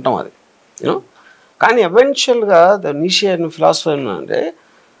 మనందరం అంటాం అది, యూనో. కానీ ఎవెన్చువల్గా ద నీషియన్ ఫిలాసఫర్ అంటే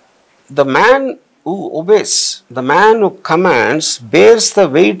the man who obeys, the man who commands bears the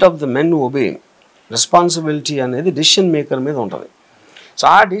weight of the men who obey him. Responsibility అనేది డిసిషన్ మేకర్ మీద ఉంటుంది. సో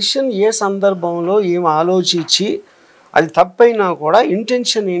ఆ డిసిషన్ ఏ సందర్భంలో ఏం ఆలోచించి అది తప్పైనా కూడా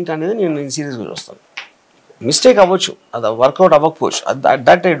ఇంటెన్షన్ ఏంటి అనేది నేను సీరియస్గా చూస్తాను. మిస్టేక్ అవ్వచ్చు, అది వర్కౌట్ అవ్వకపోవచ్చు,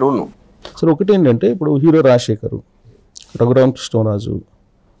 that I don't know. So ఒకటి ఏంటంటే ఇప్పుడు హీరో రాజశేఖర్, రఘురామ్ కృష్ణరాజు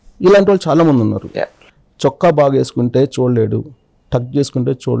ఇలాంటి వాళ్ళు చాలామంది ఉన్నారు. చొక్కా బాగా వేసుకుంటే చూడలేడు, టక్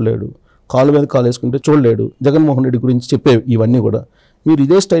చేసుకుంటే చూడలేడు, కాలు మీద కాలు వేసుకుంటే చూడలేడు. జగన్మోహన్ రెడ్డి గురించి చెప్పే ఇవన్నీ కూడా మీరు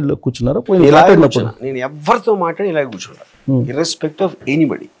ఇదే స్టైల్లో కూర్చున్నారా? నేను ఎవరితో మాట్లాడి ఇలా కూర్చుంటాను, ఇర్రెస్పెక్ట్ ఆఫ్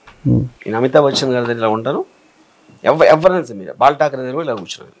ఎనీబడి. నేను అమితాబ్ బచ్చన్ గారి దగ్గర ఇలా ఉంటాను, ఎవరైనా మీరు బాల్ ఠాకరే దగ్గర ఇలా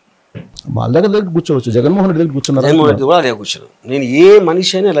కూర్చున్నాను. వాళ్ళ దగ్గర కూర్చోవచ్చు, జగన్మోహన్ రెడ్డి దగ్గర కూర్చున్నారు. జగన్మోహన్ రెడ్డి కూడా అదే కూర్చున్నాను. నేను ఏ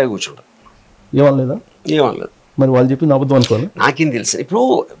మనిషి అయినా ఇలా కూర్చుంటాను. ఏమనలేదా? ఏమనలేదు. మరి వాళ్ళు చెప్పింది అబద్ధం అనుకోవాలి. నాకేం తెలుసు. ఇప్పుడు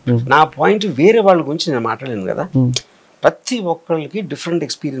నా పాయింట్ వేరే వాళ్ళ గురించి నేను మాట్లాడలేను కదా. ప్రతి ఒక్కరికి డిఫరెంట్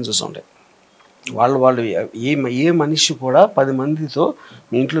ఎక్స్పీరియన్సెస్ ఉంటాయి. వాళ్ళు ఏ మనిషి కూడా 10 మందితో,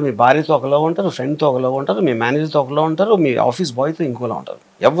 మీ ఇంట్లో మీ భార్యతో ఒకలా ఉంటారు, ఫ్రెండ్తో ఒకలా ఉంటారు, మీ మేనేజర్తో ఒకలా ఉంటారు, మీ ఆఫీస్ బాయ్తో ఇంకోలా ఉంటారు.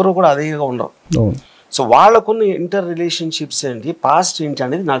 ఎవరు కూడా అదేగా ఉండరు. సో వాళ్ళకున్న ఇంటర్ రిలేషన్షిప్స్ ఏంటి, పాస్ట్ ఏంటి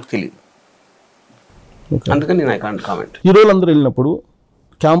అనేది నాకు తెలియదు. అందుకని నేను ఐ కాంట్ కామెంట్. హీరోలు అందరూ వెళ్ళినప్పుడు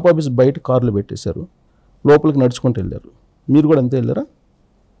క్యాంప్ ఆఫీస్ బయట కార్లు పెట్టేశారు, లోపలికి నడుచుకుంటూ వెళ్ళారు. మీరు కూడా అంతే వెళ్ళారా?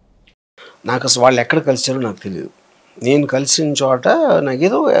 నాకు అసలు వాళ్ళు ఎక్కడ కలిసారో నాకు తెలియదు. నేను కలిసిన చోట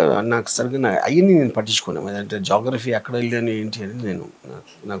నాకేదో నాకు సరిగ్గా అవన్నీ నేను పట్టించుకున్నాను. అంటే జాగ్రఫీ ఎక్కడ వెళ్ళాను ఏంటి అని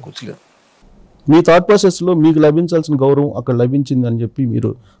నాకు గుర్తులేదు. మీ థాట్ ప్రాసెస్లో మీకు లభించాల్సిన గౌరవం అక్కడ లభించింది అని చెప్పి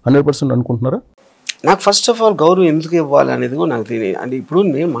మీరు 100% అనుకుంటున్నారా? నాకు ఫస్ట్ ఆఫ్ ఆల్ గౌరవం ఎందుకు ఇవ్వాలి అనేది కూడా నాకు తెలియదు. అంటే ఇప్పుడు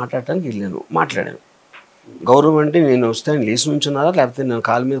నేను మాట్లాడటానికి మాట్లాడాను. గౌరవం అంటే నేను వస్తాను లేచి నుంచున్నారా, లేకపోతే నేను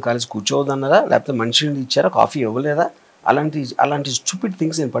కాలు మీద కాలేసి కూర్చోవద్దన్నారా, లేకపోతే మనిషి ఇచ్చారా, కాఫీ ఇవ్వలేదా, అలాంటి స్టూపిడ్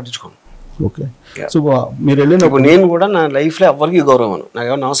థింగ్స్ నేను పట్టించుకోను. ఓకే. సో మీరు వెళ్ళినప్పుడు నేను కూడా నా లైఫ్లో ఎవరికి గౌరవం నాకు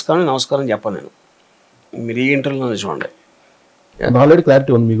ఎవరు నమస్కారం చెప్పను. నేను మీరు ఈ ఇంటర్వ్యూలో చూడండి, ఆల్రెడీ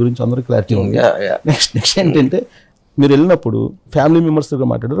క్లారిటీ ఉంది మీ గురించి, అందరికీ క్లారిటీ ఉంది. నెక్స్ట్ ఏంటంటే మీరు వెళ్ళినప్పుడు ఫ్యామిలీ మెంబర్స్ దగ్గర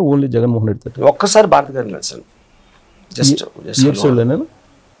మాట్లాడారు, ఓన్లీ జగన్మోహన్ రెడ్డి తోటి? ఒక్కసారి భారతి గారిని కలిసాను. జస్ట్ ఎపిసోడ్లోనేనా?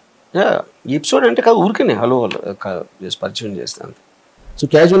 ఎపిసోడ్ అంటే కాదు, ఊరికే హలో పరిచయం చేస్తాను. సో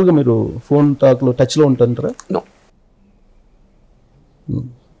క్యాజువల్గా మీరు ఫోన్ టాక్లో టచ్లో ఉంటారంటారా? నో.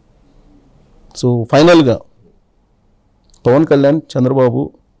 సో ఫైనల్గా పవన్ కళ్యాణ్, చంద్రబాబు,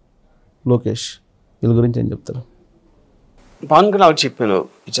 లోకేష్ వీళ్ళ గురించి ఏం చెప్తారు? పవన్ కళ్యాణ్ ఒకటి చెప్పాను,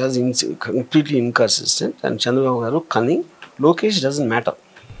 it has completely inconsistent. And Chandrababu గారు cunning. Lokesh doesn't matter.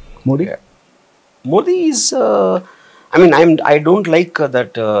 Modi is I don't like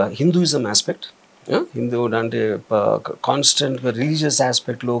that Hinduism aspect. Hindu అంటే కాన్స్టెంట్గా రిలీజియస్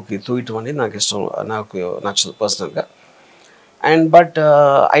ఆస్పెక్ట్లోకి తోయటం అనేది నాకు నచ్చదు పర్సనల్గా. And but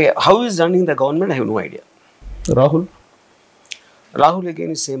how is running the government I have no idea. Rahul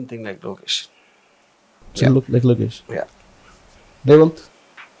again is same thing like Lokesh.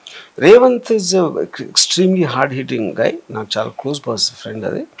 Revanth is extremely hard hitting గై. నాకు చాలా close friend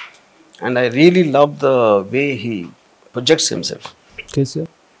అది. And I really love the way he projects himself.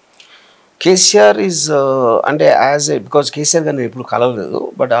 KCR is అంటే as a because KCR గారిని ఎప్పుడు కలవలేదు,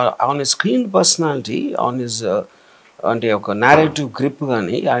 but on a screen personality, on his అంటే ఒక narrative grip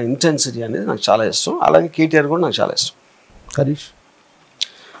కానీ ఆ ఇంటెన్సిటీ అనేది నాకు చాలా ఇష్టం. అలాగే కేటీఆర్ కూడా నాకు చాలా ఇష్టం.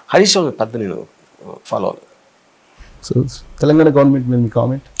 హరీష్ పెద్ద నేను ఫాలో అవ్వాలి. సో తెలంగాణ గవర్నమెంట్ మీద మీ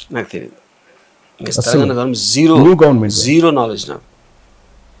కామెంట్? నాకు తెలియదు. తెలంగాణ గవర్నమెంట్ జీరో నాలెడ్జ్ నాకు.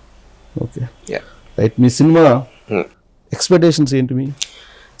 Okay, right. మీ సినిమా ఎక్స్పెక్టేషన్స్ ఏంటి మీ?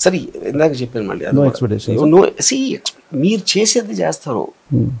 సరే, ఇందాక చెప్పాను మళ్ళీ, మీరు చేసేది చేస్తారు,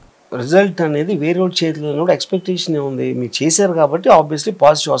 రిజల్ట్ అనేది వేరే వాళ్ళ చేతిలో కూడా ఎక్స్పెక్టేషన్ ఏముంది? మీరు చేశారు కాబట్టి ఆబ్వియస్లీ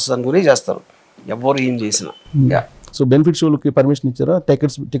పాజిటివ్ వస్తుంది అనుకునే చేస్తారు, ఎవరు ఏం చేసినా. సో బెనిఫిట్ షోలకి పర్మిషన్ ఇచ్చారా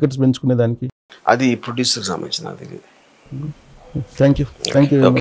టికెట్స్ పెంచుకునే దానికి? అది ప్రొడ్యూసర్కి సంబంధించిన నాకు తెలియదు. Thank you.